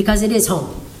 because it is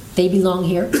home. They belong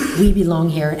here, we belong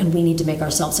here, and we need to make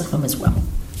ourselves at home as well.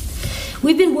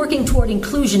 We've been working toward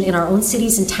inclusion in our own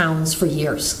cities and towns for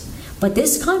years. But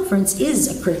this conference is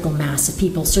a critical mass of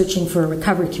people searching for a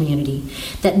recovery community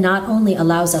that not only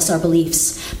allows us our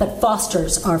beliefs, but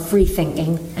fosters our free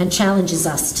thinking and challenges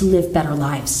us to live better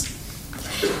lives.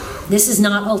 This is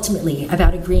not ultimately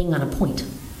about agreeing on a point.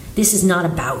 This is not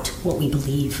about what we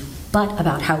believe, but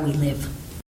about how we live.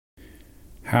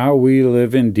 How we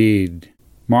live indeed.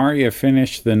 Maria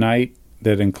finished the night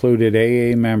that included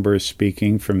AA members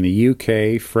speaking from the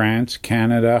UK, France,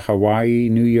 Canada, Hawaii,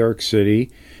 New York City,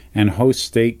 and host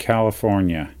state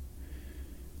California.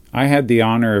 I had the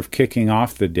honor of kicking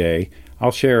off the day.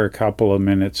 I'll share a couple of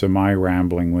minutes of my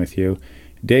rambling with you.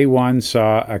 Day one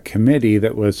saw a committee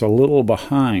that was a little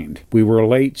behind. We were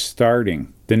late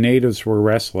starting. The natives were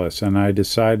restless, and I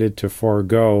decided to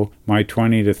forego my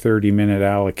 20 to 30 minute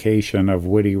allocation of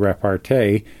witty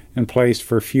repartee and placed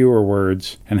for fewer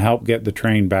words and helped get the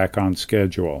train back on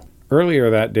schedule. Earlier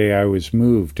that day I was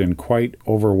moved and quite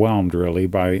overwhelmed, really,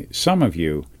 by some of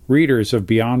you, readers of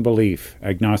Beyond Belief,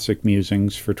 Agnostic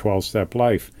Musings for 12-Step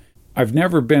Life. I've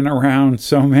never been around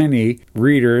so many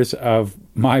readers of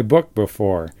my book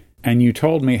before, and you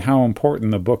told me how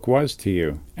important the book was to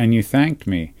you, and you thanked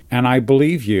me, and I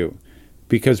believe you,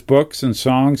 because books and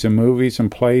songs and movies and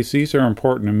plays, these are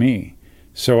important to me,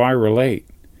 so I relate.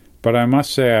 But I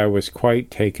must say I was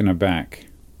quite taken aback.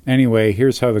 Anyway,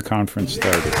 here's how the conference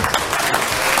started.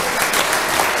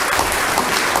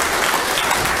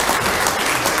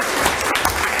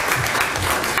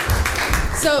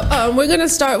 So we're going to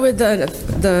start with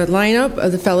the lineup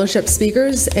of the fellowship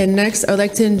speakers. And next, I'd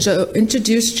like to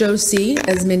introduce Joe C.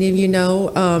 As many of you know,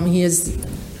 he is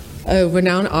a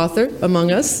renowned author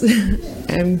among us.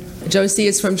 And Joe C.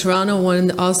 is from Toronto,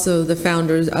 one also the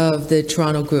founders of the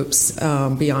Toronto groups,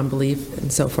 Beyond Belief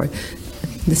and so forth.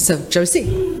 So, Joe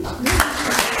C.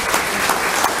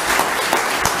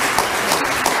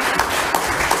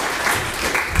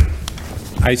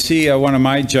 I see one of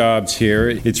my jobs here.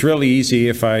 It's really easy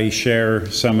if I share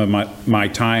some of my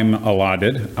time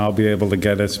allotted. I'll be able to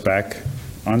get us back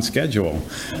on schedule.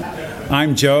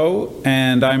 I'm Joe,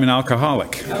 and I'm an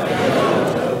alcoholic.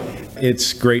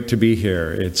 It's great to be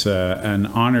here. It's an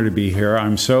honor to be here.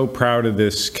 I'm so proud of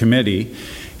this committee.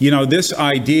 You know, this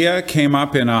idea came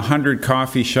up in 100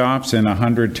 coffee shops in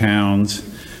 100 towns.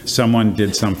 Someone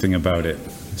did something about it.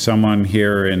 Someone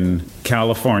here in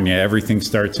California, everything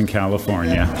starts in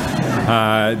California,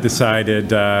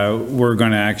 decided we're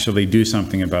going to actually do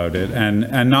something about it.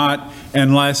 And not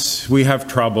unless we have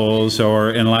troubles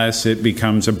or unless it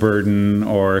becomes a burden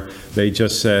or they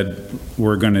just said,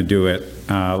 we're going to do it,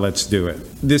 let's do it.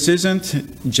 This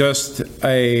isn't just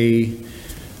a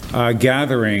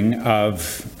gathering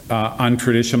of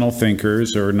untraditional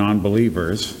thinkers or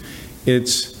non-believers.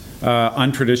 It's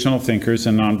untraditional thinkers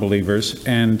and non-believers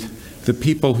and the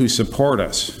people who support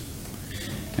us.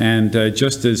 And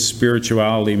just as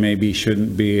spirituality maybe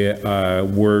shouldn't be a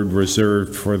word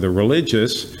reserved for the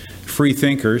religious,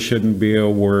 freethinkers shouldn't be a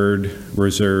word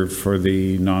reserved for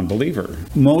the non-believer.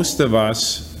 Most of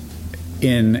us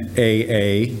in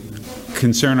AA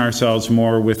concern ourselves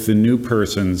more with the new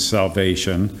person's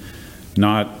salvation,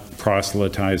 not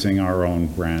proselytizing our own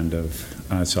brand of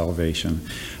salvation.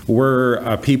 We're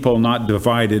a people not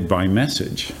divided by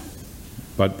message,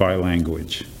 but by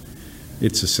language.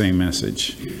 It's the same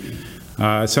message.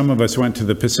 Some of us went to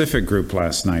the Pacific group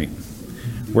last night,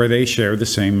 where they share the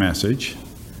same message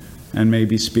and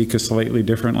maybe speak a slightly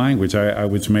different language. I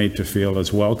was made to feel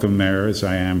as welcome there as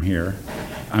I am here.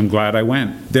 I'm glad I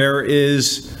went. There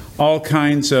is all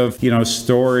kinds of,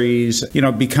 stories,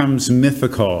 it becomes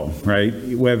mythical, right?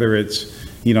 Whether it's,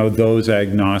 those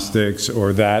agnostics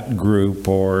or that group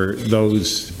or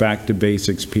those back to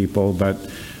basics people, but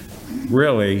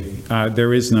really,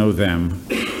 there is no them.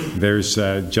 There's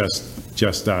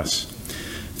just us.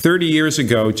 30 years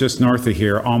ago, just north of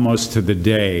here, almost to the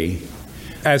day,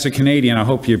 as a Canadian, I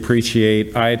hope you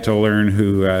appreciate, I had to learn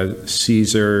who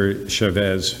Cesar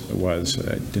Chavez was.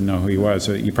 I didn't know who he was.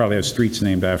 You probably have streets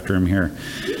named after him here.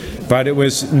 But it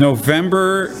was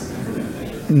November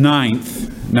 9th,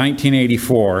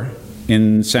 1984,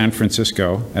 in San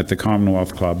Francisco at the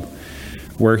Commonwealth Club,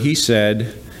 where he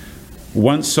said,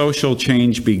 "Once social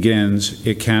change begins,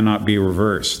 it cannot be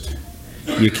reversed.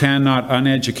 You cannot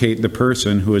uneducate the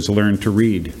person who has learned to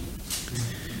read.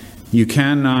 You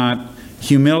cannot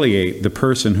humiliate the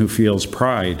person who feels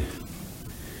pride.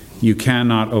 You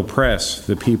cannot oppress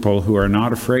the people who are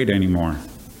not afraid anymore."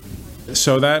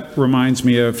 So that reminds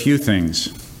me of a few things.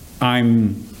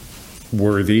 I'm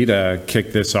worthy to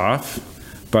kick this off,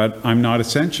 but I'm not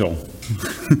essential.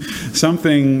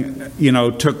 Something,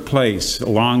 took place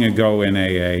long ago in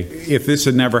AA. If this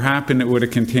had never happened, it would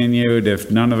have continued.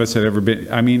 If none of us had ever been,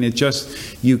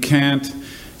 you can't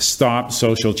stop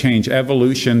social change.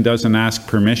 Evolution doesn't ask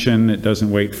permission. It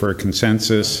doesn't wait for a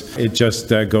consensus. It just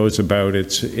goes about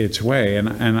its way.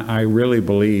 And I really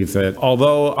believe that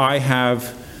although I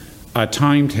have a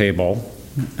timetable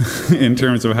in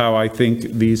terms of how I think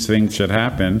these things should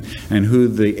happen and who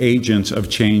the agents of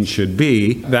change should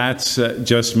be, that's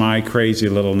just my crazy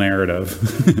little narrative.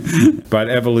 But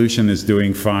evolution is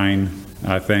doing fine.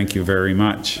 Thank you very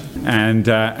much.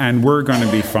 And we're going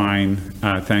to be fine.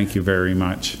 Thank you very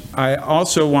much. I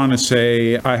also want to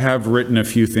say I have written a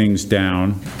few things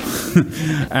down.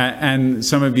 And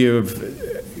some of you have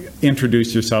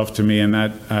introduced yourself to me, and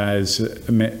that has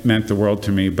meant the world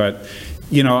to me. But,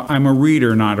 I'm a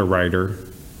reader, not a writer,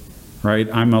 right?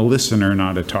 I'm a listener,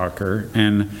 not a talker.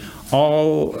 And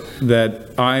all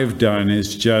that I've done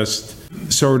is just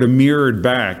sort of mirrored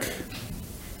back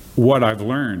what I've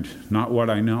learned, not what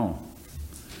I know.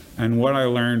 And what I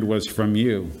learned was from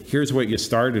you. Here's what you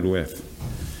started with.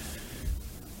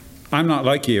 I'm not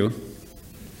like you,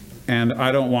 and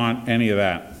I don't want any of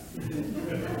that.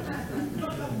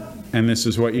 And this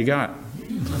is what you got.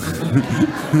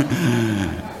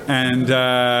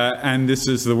 And this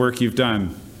is the work you've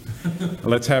done.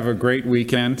 Let's have a great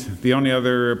weekend. The only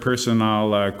other person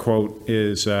I'll quote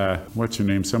is, what's her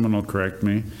name? Someone will correct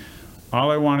me. All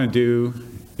I want to do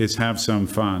is have some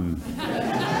fun.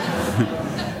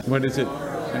 What is it?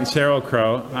 Sheryl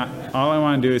Crow. All I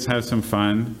want to do is have some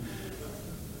fun.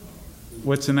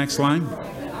 What's the next line?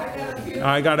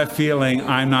 I got a feeling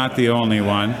I'm not the only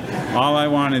one. All I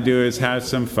want to do is have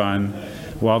some fun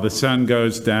while the sun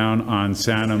goes down on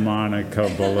Santa Monica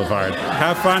Boulevard.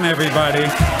 Have fun, everybody.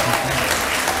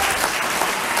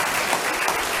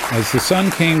 As the sun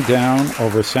came down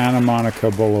over Santa Monica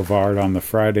Boulevard on the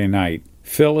Friday night,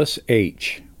 Phyllis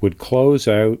H. would close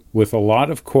out with a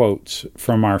lot of quotes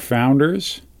from our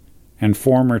founders and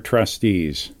former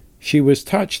trustees. She was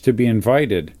touched to be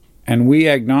invited, and we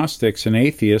agnostics and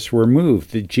atheists were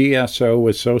moved that GSO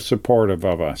was so supportive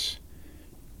of us.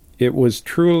 It was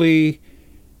truly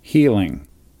healing.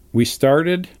 We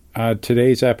started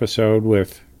today's episode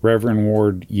with Reverend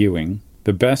Ward Ewing,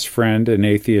 the best friend an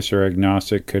atheist or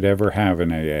agnostic could ever have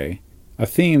in AA. A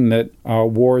theme that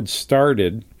Ward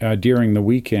started during the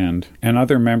weekend and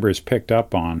other members picked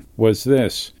up on was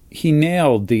this. He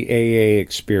nailed the AA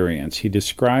experience. He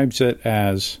describes it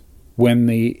as when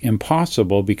the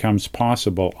impossible becomes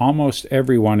possible. Almost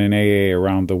everyone in AA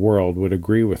around the world would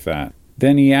agree with that.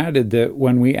 Then he added that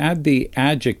when we add the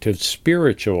adjective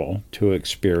spiritual to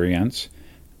experience,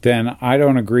 then I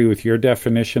don't agree with your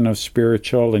definition of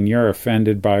spiritual and you're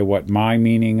offended by what my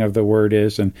meaning of the word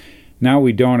is, and now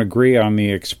we don't agree on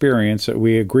the experience that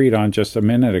we agreed on just a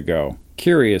minute ago.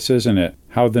 Curious, isn't it,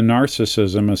 how the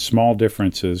narcissism of small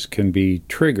differences can be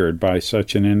triggered by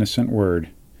such an innocent word?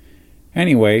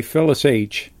 Anyway, Phyllis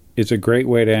H. is a great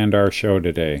way to end our show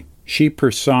today. She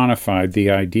personified the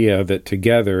idea that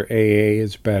together AA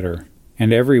is better,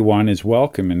 and everyone is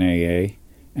welcome in AA,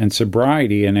 and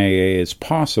sobriety in AA is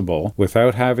possible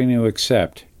without having to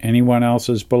accept anyone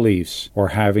else's beliefs or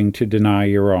having to deny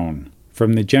your own.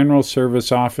 From the General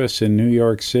Service Office in New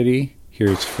York City,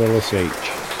 here's Phyllis H.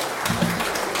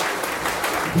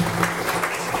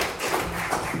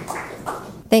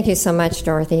 Thank you so much,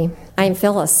 Dorothy. I'm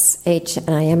Phyllis H., and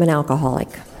I am an alcoholic.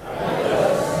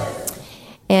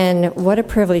 And what a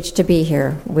privilege to be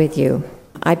here with you.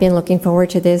 I've been looking forward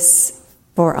to this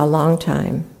for a long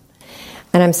time.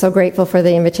 And I'm so grateful for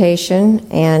the invitation,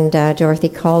 and Dorothy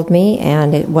called me,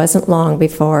 and it wasn't long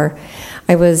before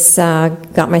I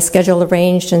got my schedule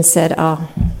arranged and said, oh,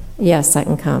 yes, I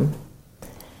can come.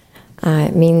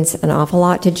 It means an awful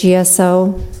lot to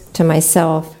GSO, to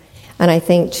myself, and I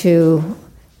think to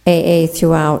AA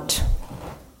throughout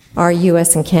our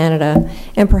U.S. and Canada,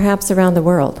 and perhaps around the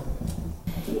world.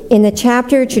 In the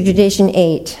chapter to Tradition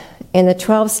 8, in the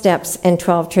 12 Steps and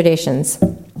 12 Traditions,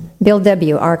 Bill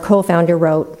W., our co-founder,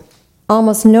 wrote,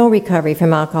 "Almost no recovery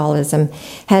from alcoholism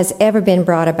has ever been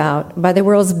brought about by the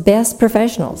world's best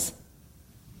professionals,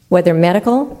 whether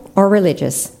medical or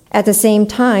religious. At the same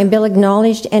time, Bill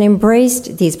acknowledged and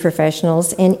embraced these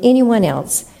professionals and anyone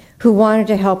else who wanted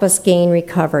to help us gain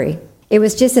recovery. It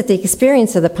was just that the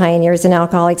experience of the pioneers in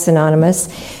Alcoholics Anonymous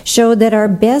showed that our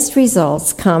best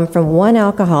results come from one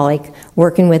alcoholic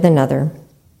working with another.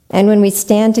 And when we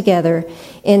stand together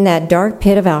in that dark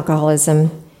pit of alcoholism,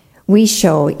 we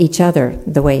show each other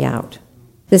the way out."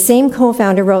 The same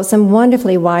co-founder wrote some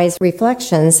wonderfully wise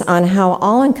reflections on how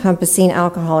all-encompassing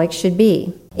alcoholics should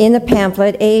be. In the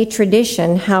pamphlet, AA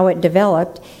Tradition, How It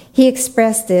Developed, he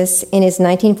expressed this in his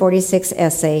 1946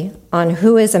 essay on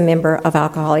who is a member of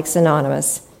Alcoholics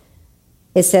Anonymous.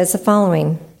 It says the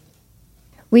following: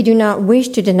 "We do not wish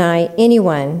to deny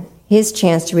anyone his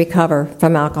chance to recover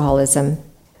from alcoholism.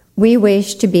 We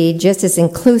wish to be just as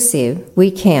inclusive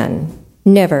we can,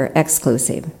 never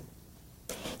exclusive."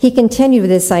 He continued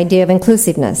with this idea of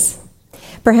inclusiveness.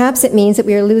 "Perhaps it means that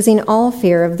we are losing all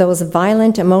fear of those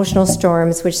violent emotional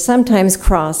storms which sometimes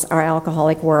cross our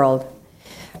alcoholic world.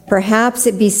 Perhaps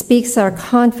it bespeaks our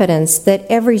confidence that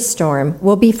every storm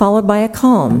will be followed by a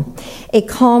calm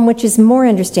which is more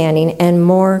understanding and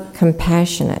more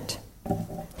compassionate."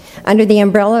 Under the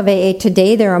umbrella of AA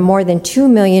today, there are more than 2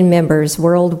 million members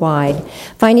worldwide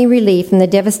finding relief from the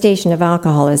devastation of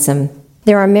alcoholism.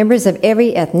 There are members of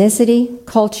every ethnicity,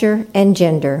 culture, and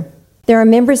gender. There are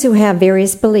members who have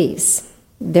various beliefs.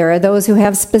 There are those who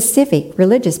have specific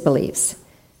religious beliefs.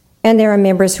 And there are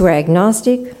members who are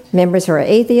agnostic, members who are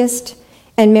atheist,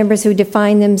 and members who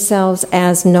define themselves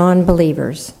as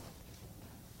non-believers.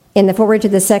 In the foreword to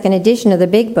the second edition of the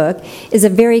Big Book is a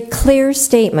very clear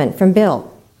statement from Bill.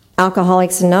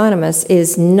 Alcoholics Anonymous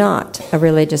is not a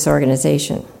religious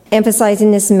organization.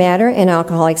 Emphasizing this matter in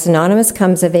Alcoholics Anonymous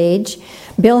Comes of Age,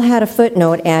 Bill had a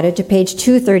footnote added to page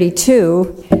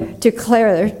 232 to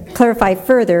clarify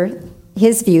further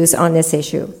his views on this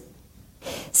issue.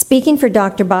 Speaking for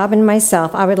Dr. Bob and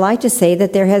myself, I would like to say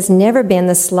that there has never been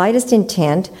the slightest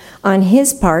intent on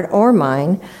his part or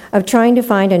mine of trying to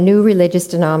find a new religious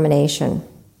denomination.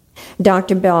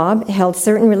 Dr. Bob held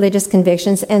certain religious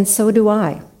convictions, and so do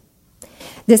I.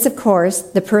 This, of course,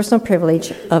 the personal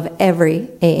privilege of every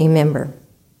AA member.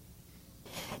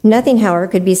 Nothing, however,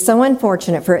 could be so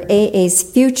unfortunate for AA's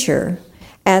future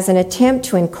as an attempt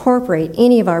to incorporate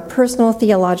any of our personal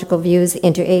theological views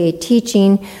into AA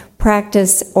teaching,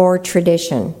 practice, or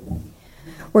tradition.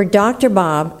 Were Dr.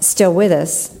 Bob still with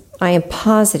us, I am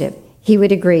positive he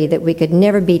would agree that we could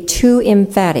never be too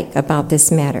emphatic about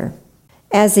this matter.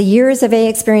 As the years of AA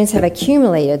experience have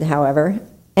accumulated, however,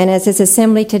 and as this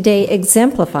assembly today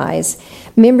exemplifies,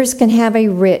 members can have a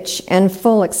rich and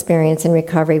full experience in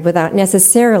recovery without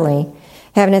necessarily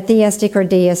having a theistic or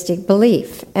deistic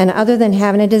belief, and other than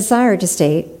having a desire to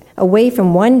stay away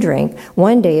from one drink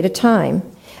one day at a time.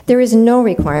 There is no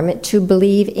requirement to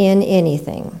believe in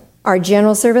anything. Our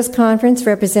General Service Conference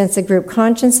represents the group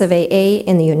conscience of AA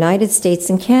in the United States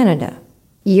and Canada.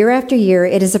 Year after year,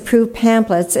 it has approved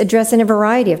pamphlets addressing a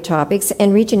variety of topics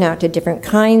and reaching out to different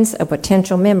kinds of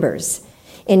potential members.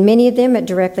 In many of them, it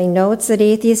directly notes that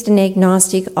atheist and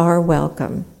agnostic are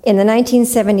welcome. In the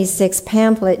 1976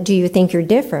 pamphlet, Do You Think You're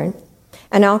Different?,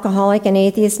 an alcoholic and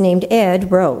atheist named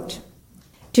Ed wrote,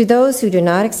 "To those who do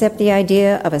not accept the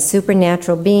idea of a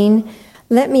supernatural being,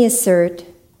 let me assert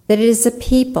that it is the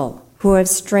people who have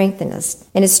strengthened us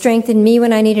and has strengthened me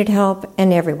when I needed help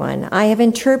and everyone. I have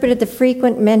interpreted the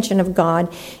frequent mention of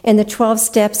God in the 12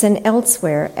 steps and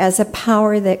elsewhere as a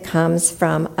power that comes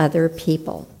from other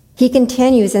people. He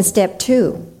continues in step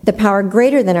 2. The power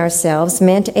greater than ourselves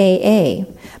meant AA,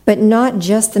 but not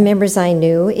just the members I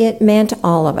knew. It meant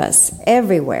all of us,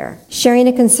 everywhere, sharing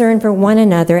a concern for one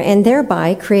another and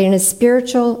thereby creating a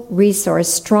spiritual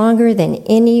resource stronger than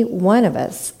any one of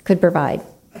us could provide.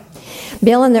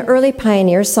 Bill and the early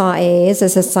pioneers saw AA as a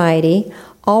society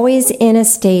always in a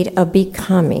state of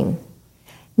becoming,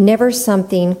 never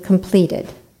something completed.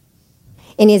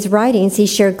 In his writings, he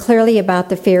shared clearly about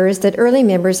the fears that early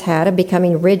members had of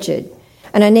becoming rigid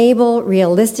and unable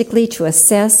realistically to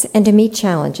assess and to meet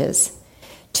challenges.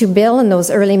 To Bill and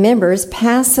those early members,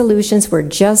 past solutions were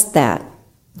just that,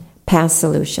 past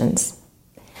solutions.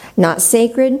 Not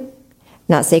sacred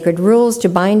rules to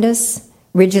bind us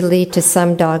rigidly to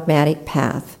some dogmatic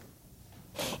path.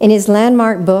 In his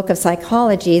landmark book of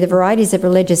psychology, The Varieties of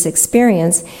Religious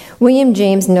Experience, William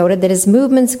James noted that as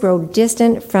movements grow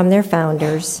distant from their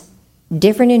founders,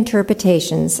 different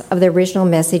interpretations of the original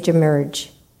message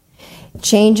emerge.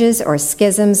 Changes or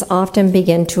schisms often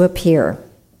begin to appear,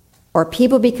 or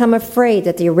people become afraid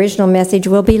that the original message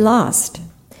will be lost.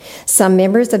 Some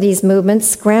members of these movements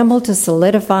scramble to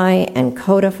solidify and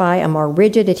codify a more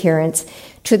rigid adherence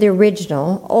to the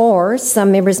original, or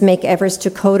some members make efforts to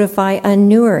codify a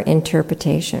newer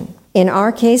interpretation. In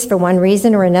our case, for one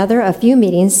reason or another, a few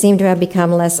meetings seem to have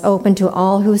become less open to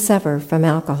all who suffer from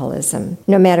alcoholism,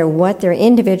 no matter what their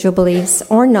individual beliefs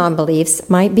or non-beliefs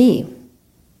might be.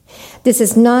 This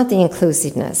is not the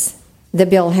inclusiveness that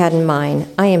Bill had in mind.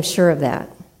 I am sure of that.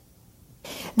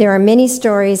 There are many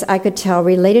stories I could tell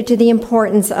related to the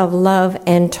importance of love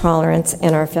and tolerance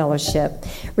in our fellowship,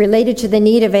 related to the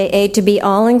need of AA to be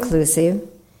all-inclusive,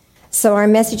 so our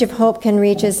message of hope can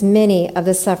reach as many of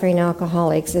the suffering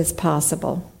alcoholics as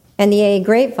possible. And the AA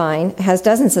Grapevine has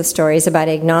dozens of stories about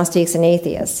agnostics and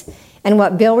atheists, and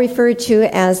what Bill referred to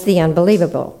as the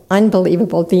unbelievable,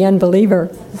 the unbeliever.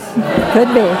 Could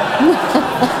be.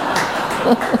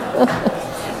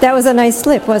 That was a nice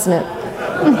slip, wasn't it?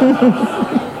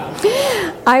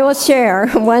 I will share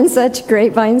one such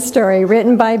grapevine story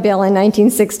written by Bill in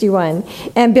 1961.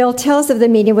 And Bill tells of the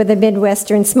meeting with a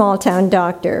Midwestern small-town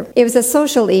doctor. It was a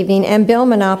social evening, and Bill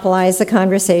monopolized the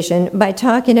conversation by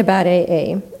talking about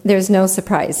AA. There's no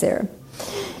surprise there.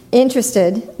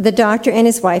 Interested, the doctor and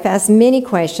his wife asked many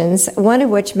questions, one of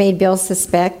which made Bill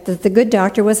suspect that the good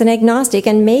doctor was an agnostic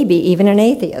and maybe even an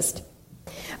atheist.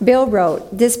 Bill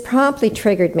wrote, "This promptly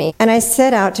triggered me, and I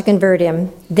set out to convert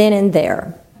him then and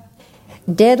there.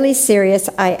 Deadly serious,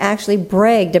 I actually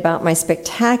bragged about my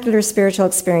spectacular spiritual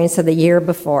experience of the year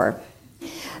before.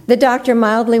 The doctor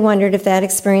mildly wondered if that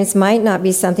experience might not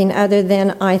be something other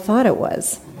than I thought it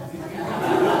was.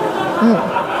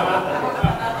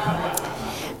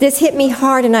 This hit me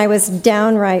hard, and I was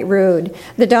downright rude.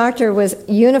 The doctor was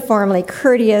uniformly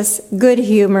courteous,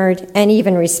 good-humored, and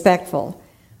even respectful.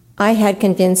 I had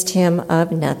convinced him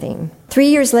of nothing. 3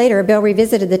 years later, Bill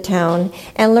revisited the town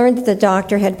and learned that the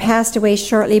doctor had passed away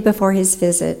shortly before his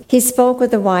visit. He spoke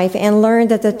with the wife and learned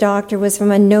that the doctor was from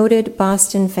a noted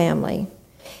Boston family,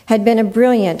 had been a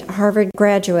brilliant Harvard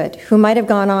graduate who might have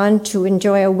gone on to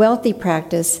enjoy a wealthy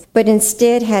practice, but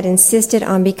instead had insisted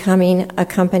on becoming a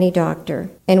company doctor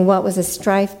in what was a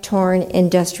strife-torn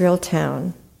industrial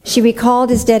town. She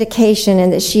recalled his dedication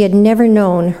and that she had never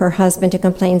known her husband to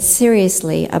complain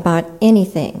seriously about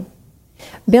anything.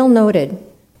 Bill noted,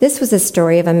 this was a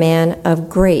story of a man of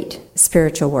great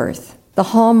spiritual worth. The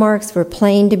hallmarks were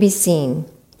plain to be seen: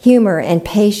 humor and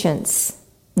patience,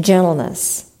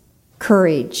 gentleness,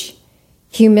 courage,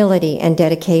 humility and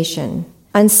dedication,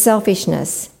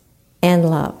 unselfishness, and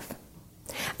love.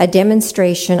 A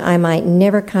demonstration I might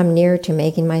never come near to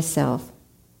making myself.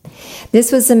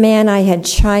 This was the man I had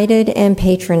chided and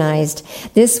patronized.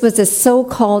 This was the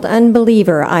so-called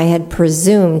unbeliever I had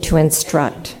presumed to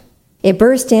instruct. It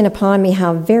burst in upon me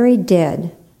how very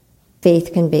dead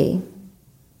faith can be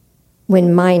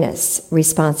when minus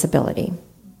responsibility.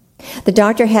 The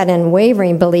doctor had an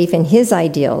unwavering belief in his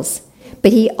ideals,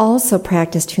 but he also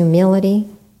practiced humility,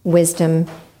 wisdom,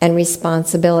 and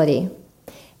responsibility,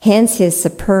 hence his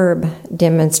superb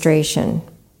demonstration.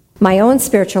 My own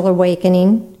spiritual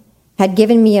awakening had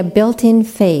given me a built-in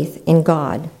faith in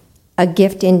God, a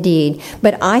gift indeed,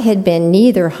 but I had been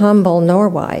neither humble nor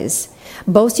wise.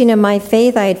 Boasting of my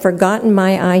faith, I had forgotten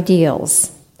my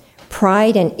ideals.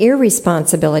 Pride and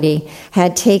irresponsibility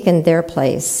had taken their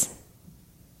place.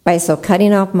 By so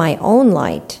cutting off my own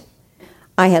light,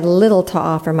 I had little to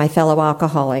offer my fellow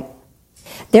alcoholic.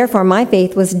 Therefore, my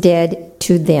faith was dead to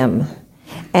to them.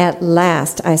 At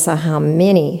last I saw how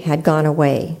many had gone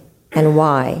away and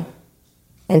why,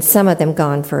 and some of them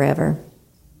gone forever.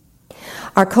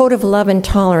 Our code of love and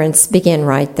tolerance begin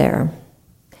right there.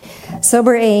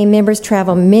 Sober AA members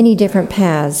travel many different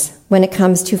paths when it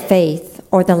comes to faith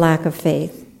or the lack of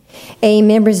faith. AA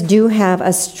members do have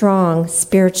a strong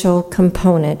spiritual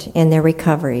component in their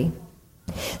recovery.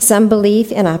 Some belief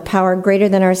in a power greater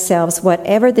than ourselves,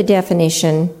 whatever the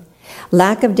definition,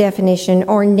 lack of definition,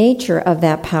 or nature of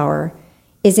that power,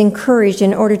 is encouraged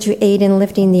in order to aid in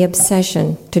lifting the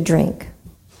obsession to drink.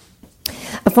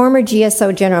 A former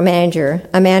GSO general manager,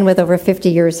 a man with over 50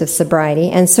 years of sobriety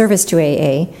and service to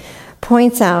AA,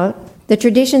 points out the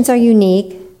traditions are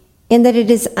unique in that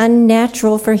it is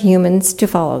unnatural for humans to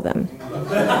follow them.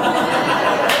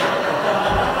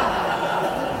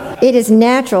 It is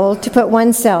natural to put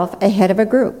oneself ahead of a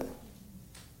group.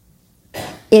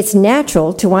 It's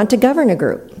natural to want to govern a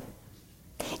group.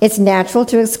 It's natural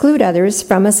to exclude others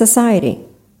from a society.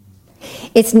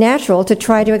 It's natural to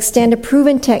try to extend a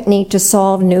proven technique to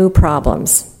solve new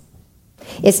problems.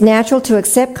 It's natural to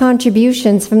accept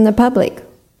contributions from the public.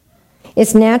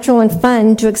 It's natural and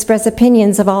fun to express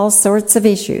opinions of all sorts of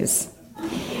issues.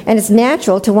 And it's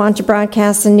natural to want to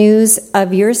broadcast the news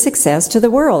of your success to the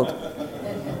world.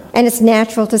 And it's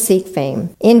natural to seek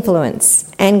fame, influence,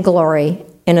 and glory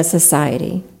in a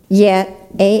society. Yet,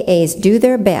 AAs do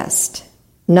their best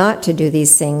not to do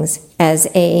these things as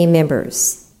AA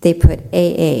members. They put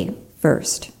AA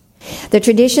first. The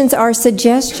traditions are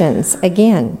suggestions,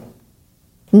 again.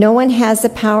 No one has the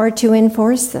power to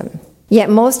enforce them. Yet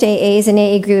most AAs and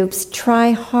AA groups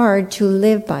try hard to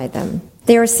live by them.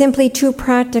 They are simply too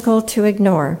practical to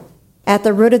ignore. At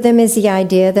the root of them is the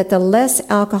idea that the less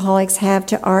alcoholics have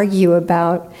to argue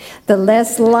about, the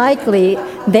less likely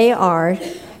they are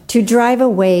to drive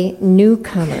away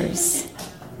newcomers.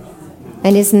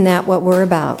 And isn't that what we're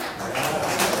about?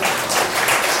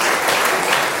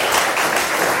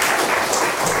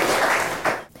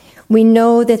 We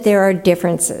know that there are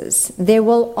differences. There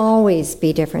will always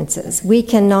be differences. We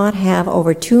cannot have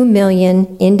over 2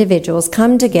 million individuals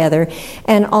come together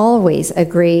and always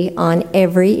agree on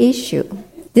every issue.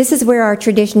 This is where our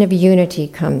tradition of unity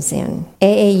comes in.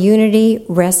 AA unity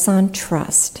rests on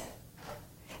trust.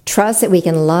 Trust that we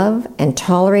can love and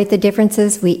tolerate the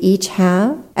differences we each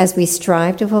have as we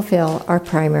strive to fulfill our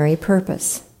primary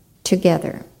purpose,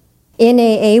 together. In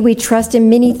AA, we trust in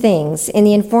many things, in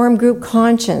the informed group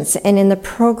conscience and in the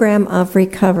program of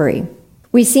recovery.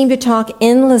 We seem to talk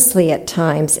endlessly at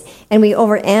times, and we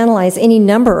overanalyze any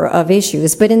number of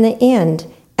issues, but in the end,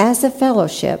 as a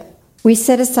fellowship, we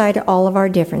set aside all of our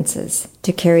differences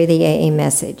to carry the AA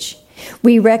message.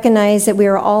 We recognize that we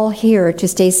are all here to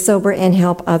stay sober and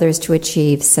help others to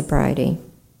achieve sobriety.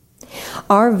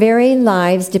 Our very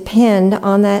lives depend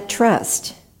on that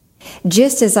trust.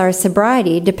 Just as our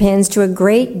sobriety depends to a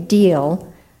great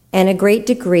deal and a great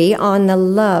degree on the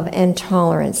love and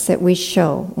tolerance that we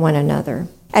show one another.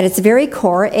 At its very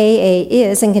core, AA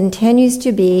is and continues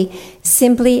to be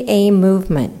simply a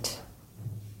movement.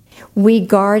 We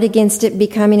guard against it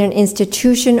becoming an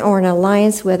institution or an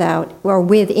alliance without or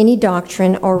with any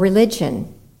doctrine or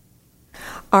religion.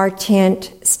 Our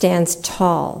tent stands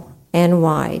tall and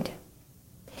wide.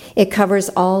 It covers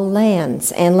all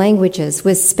lands and languages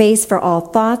with space for all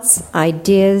thoughts,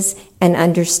 ideas, and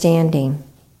understanding.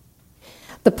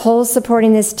 The poles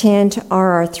supporting this tent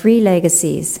are our 3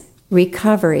 legacies: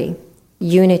 recovery,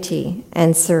 unity,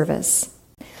 and service.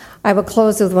 I will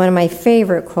close with one of my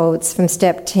favorite quotes from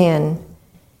Step 10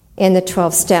 in the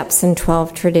 12 Steps and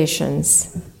 12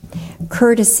 Traditions.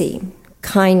 Courtesy,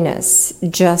 kindness,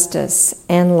 justice,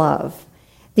 and love.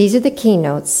 These are the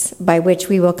keynotes by which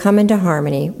we will come into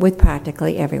harmony with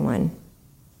practically everyone.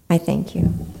 I thank you.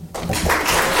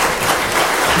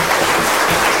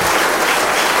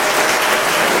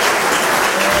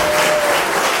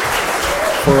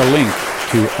 For a link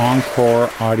to Encore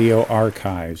audio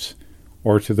archives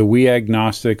or to the We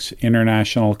Agnostics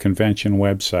International Convention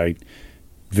website,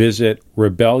 visit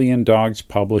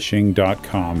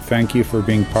rebelliondogspublishing.com. Thank you for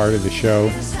being part of the show.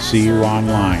 See you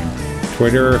online.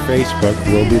 Twitter or Facebook,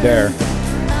 we'll be there.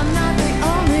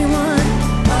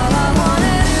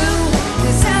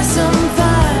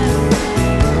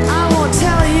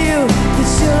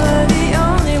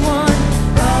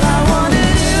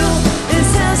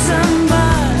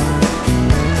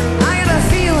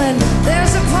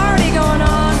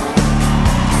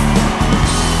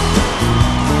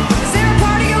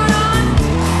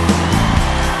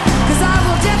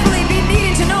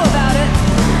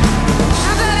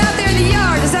 How about out there in the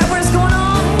yard? Is that where it's going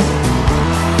on?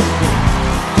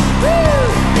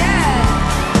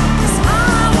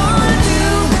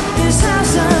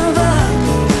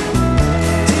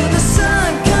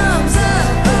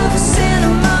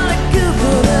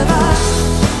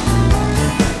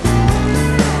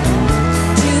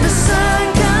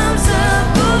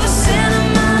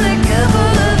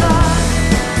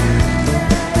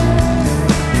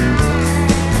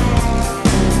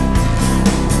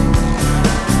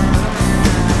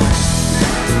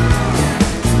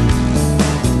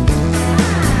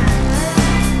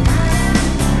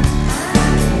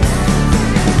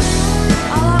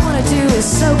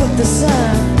 the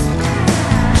sun.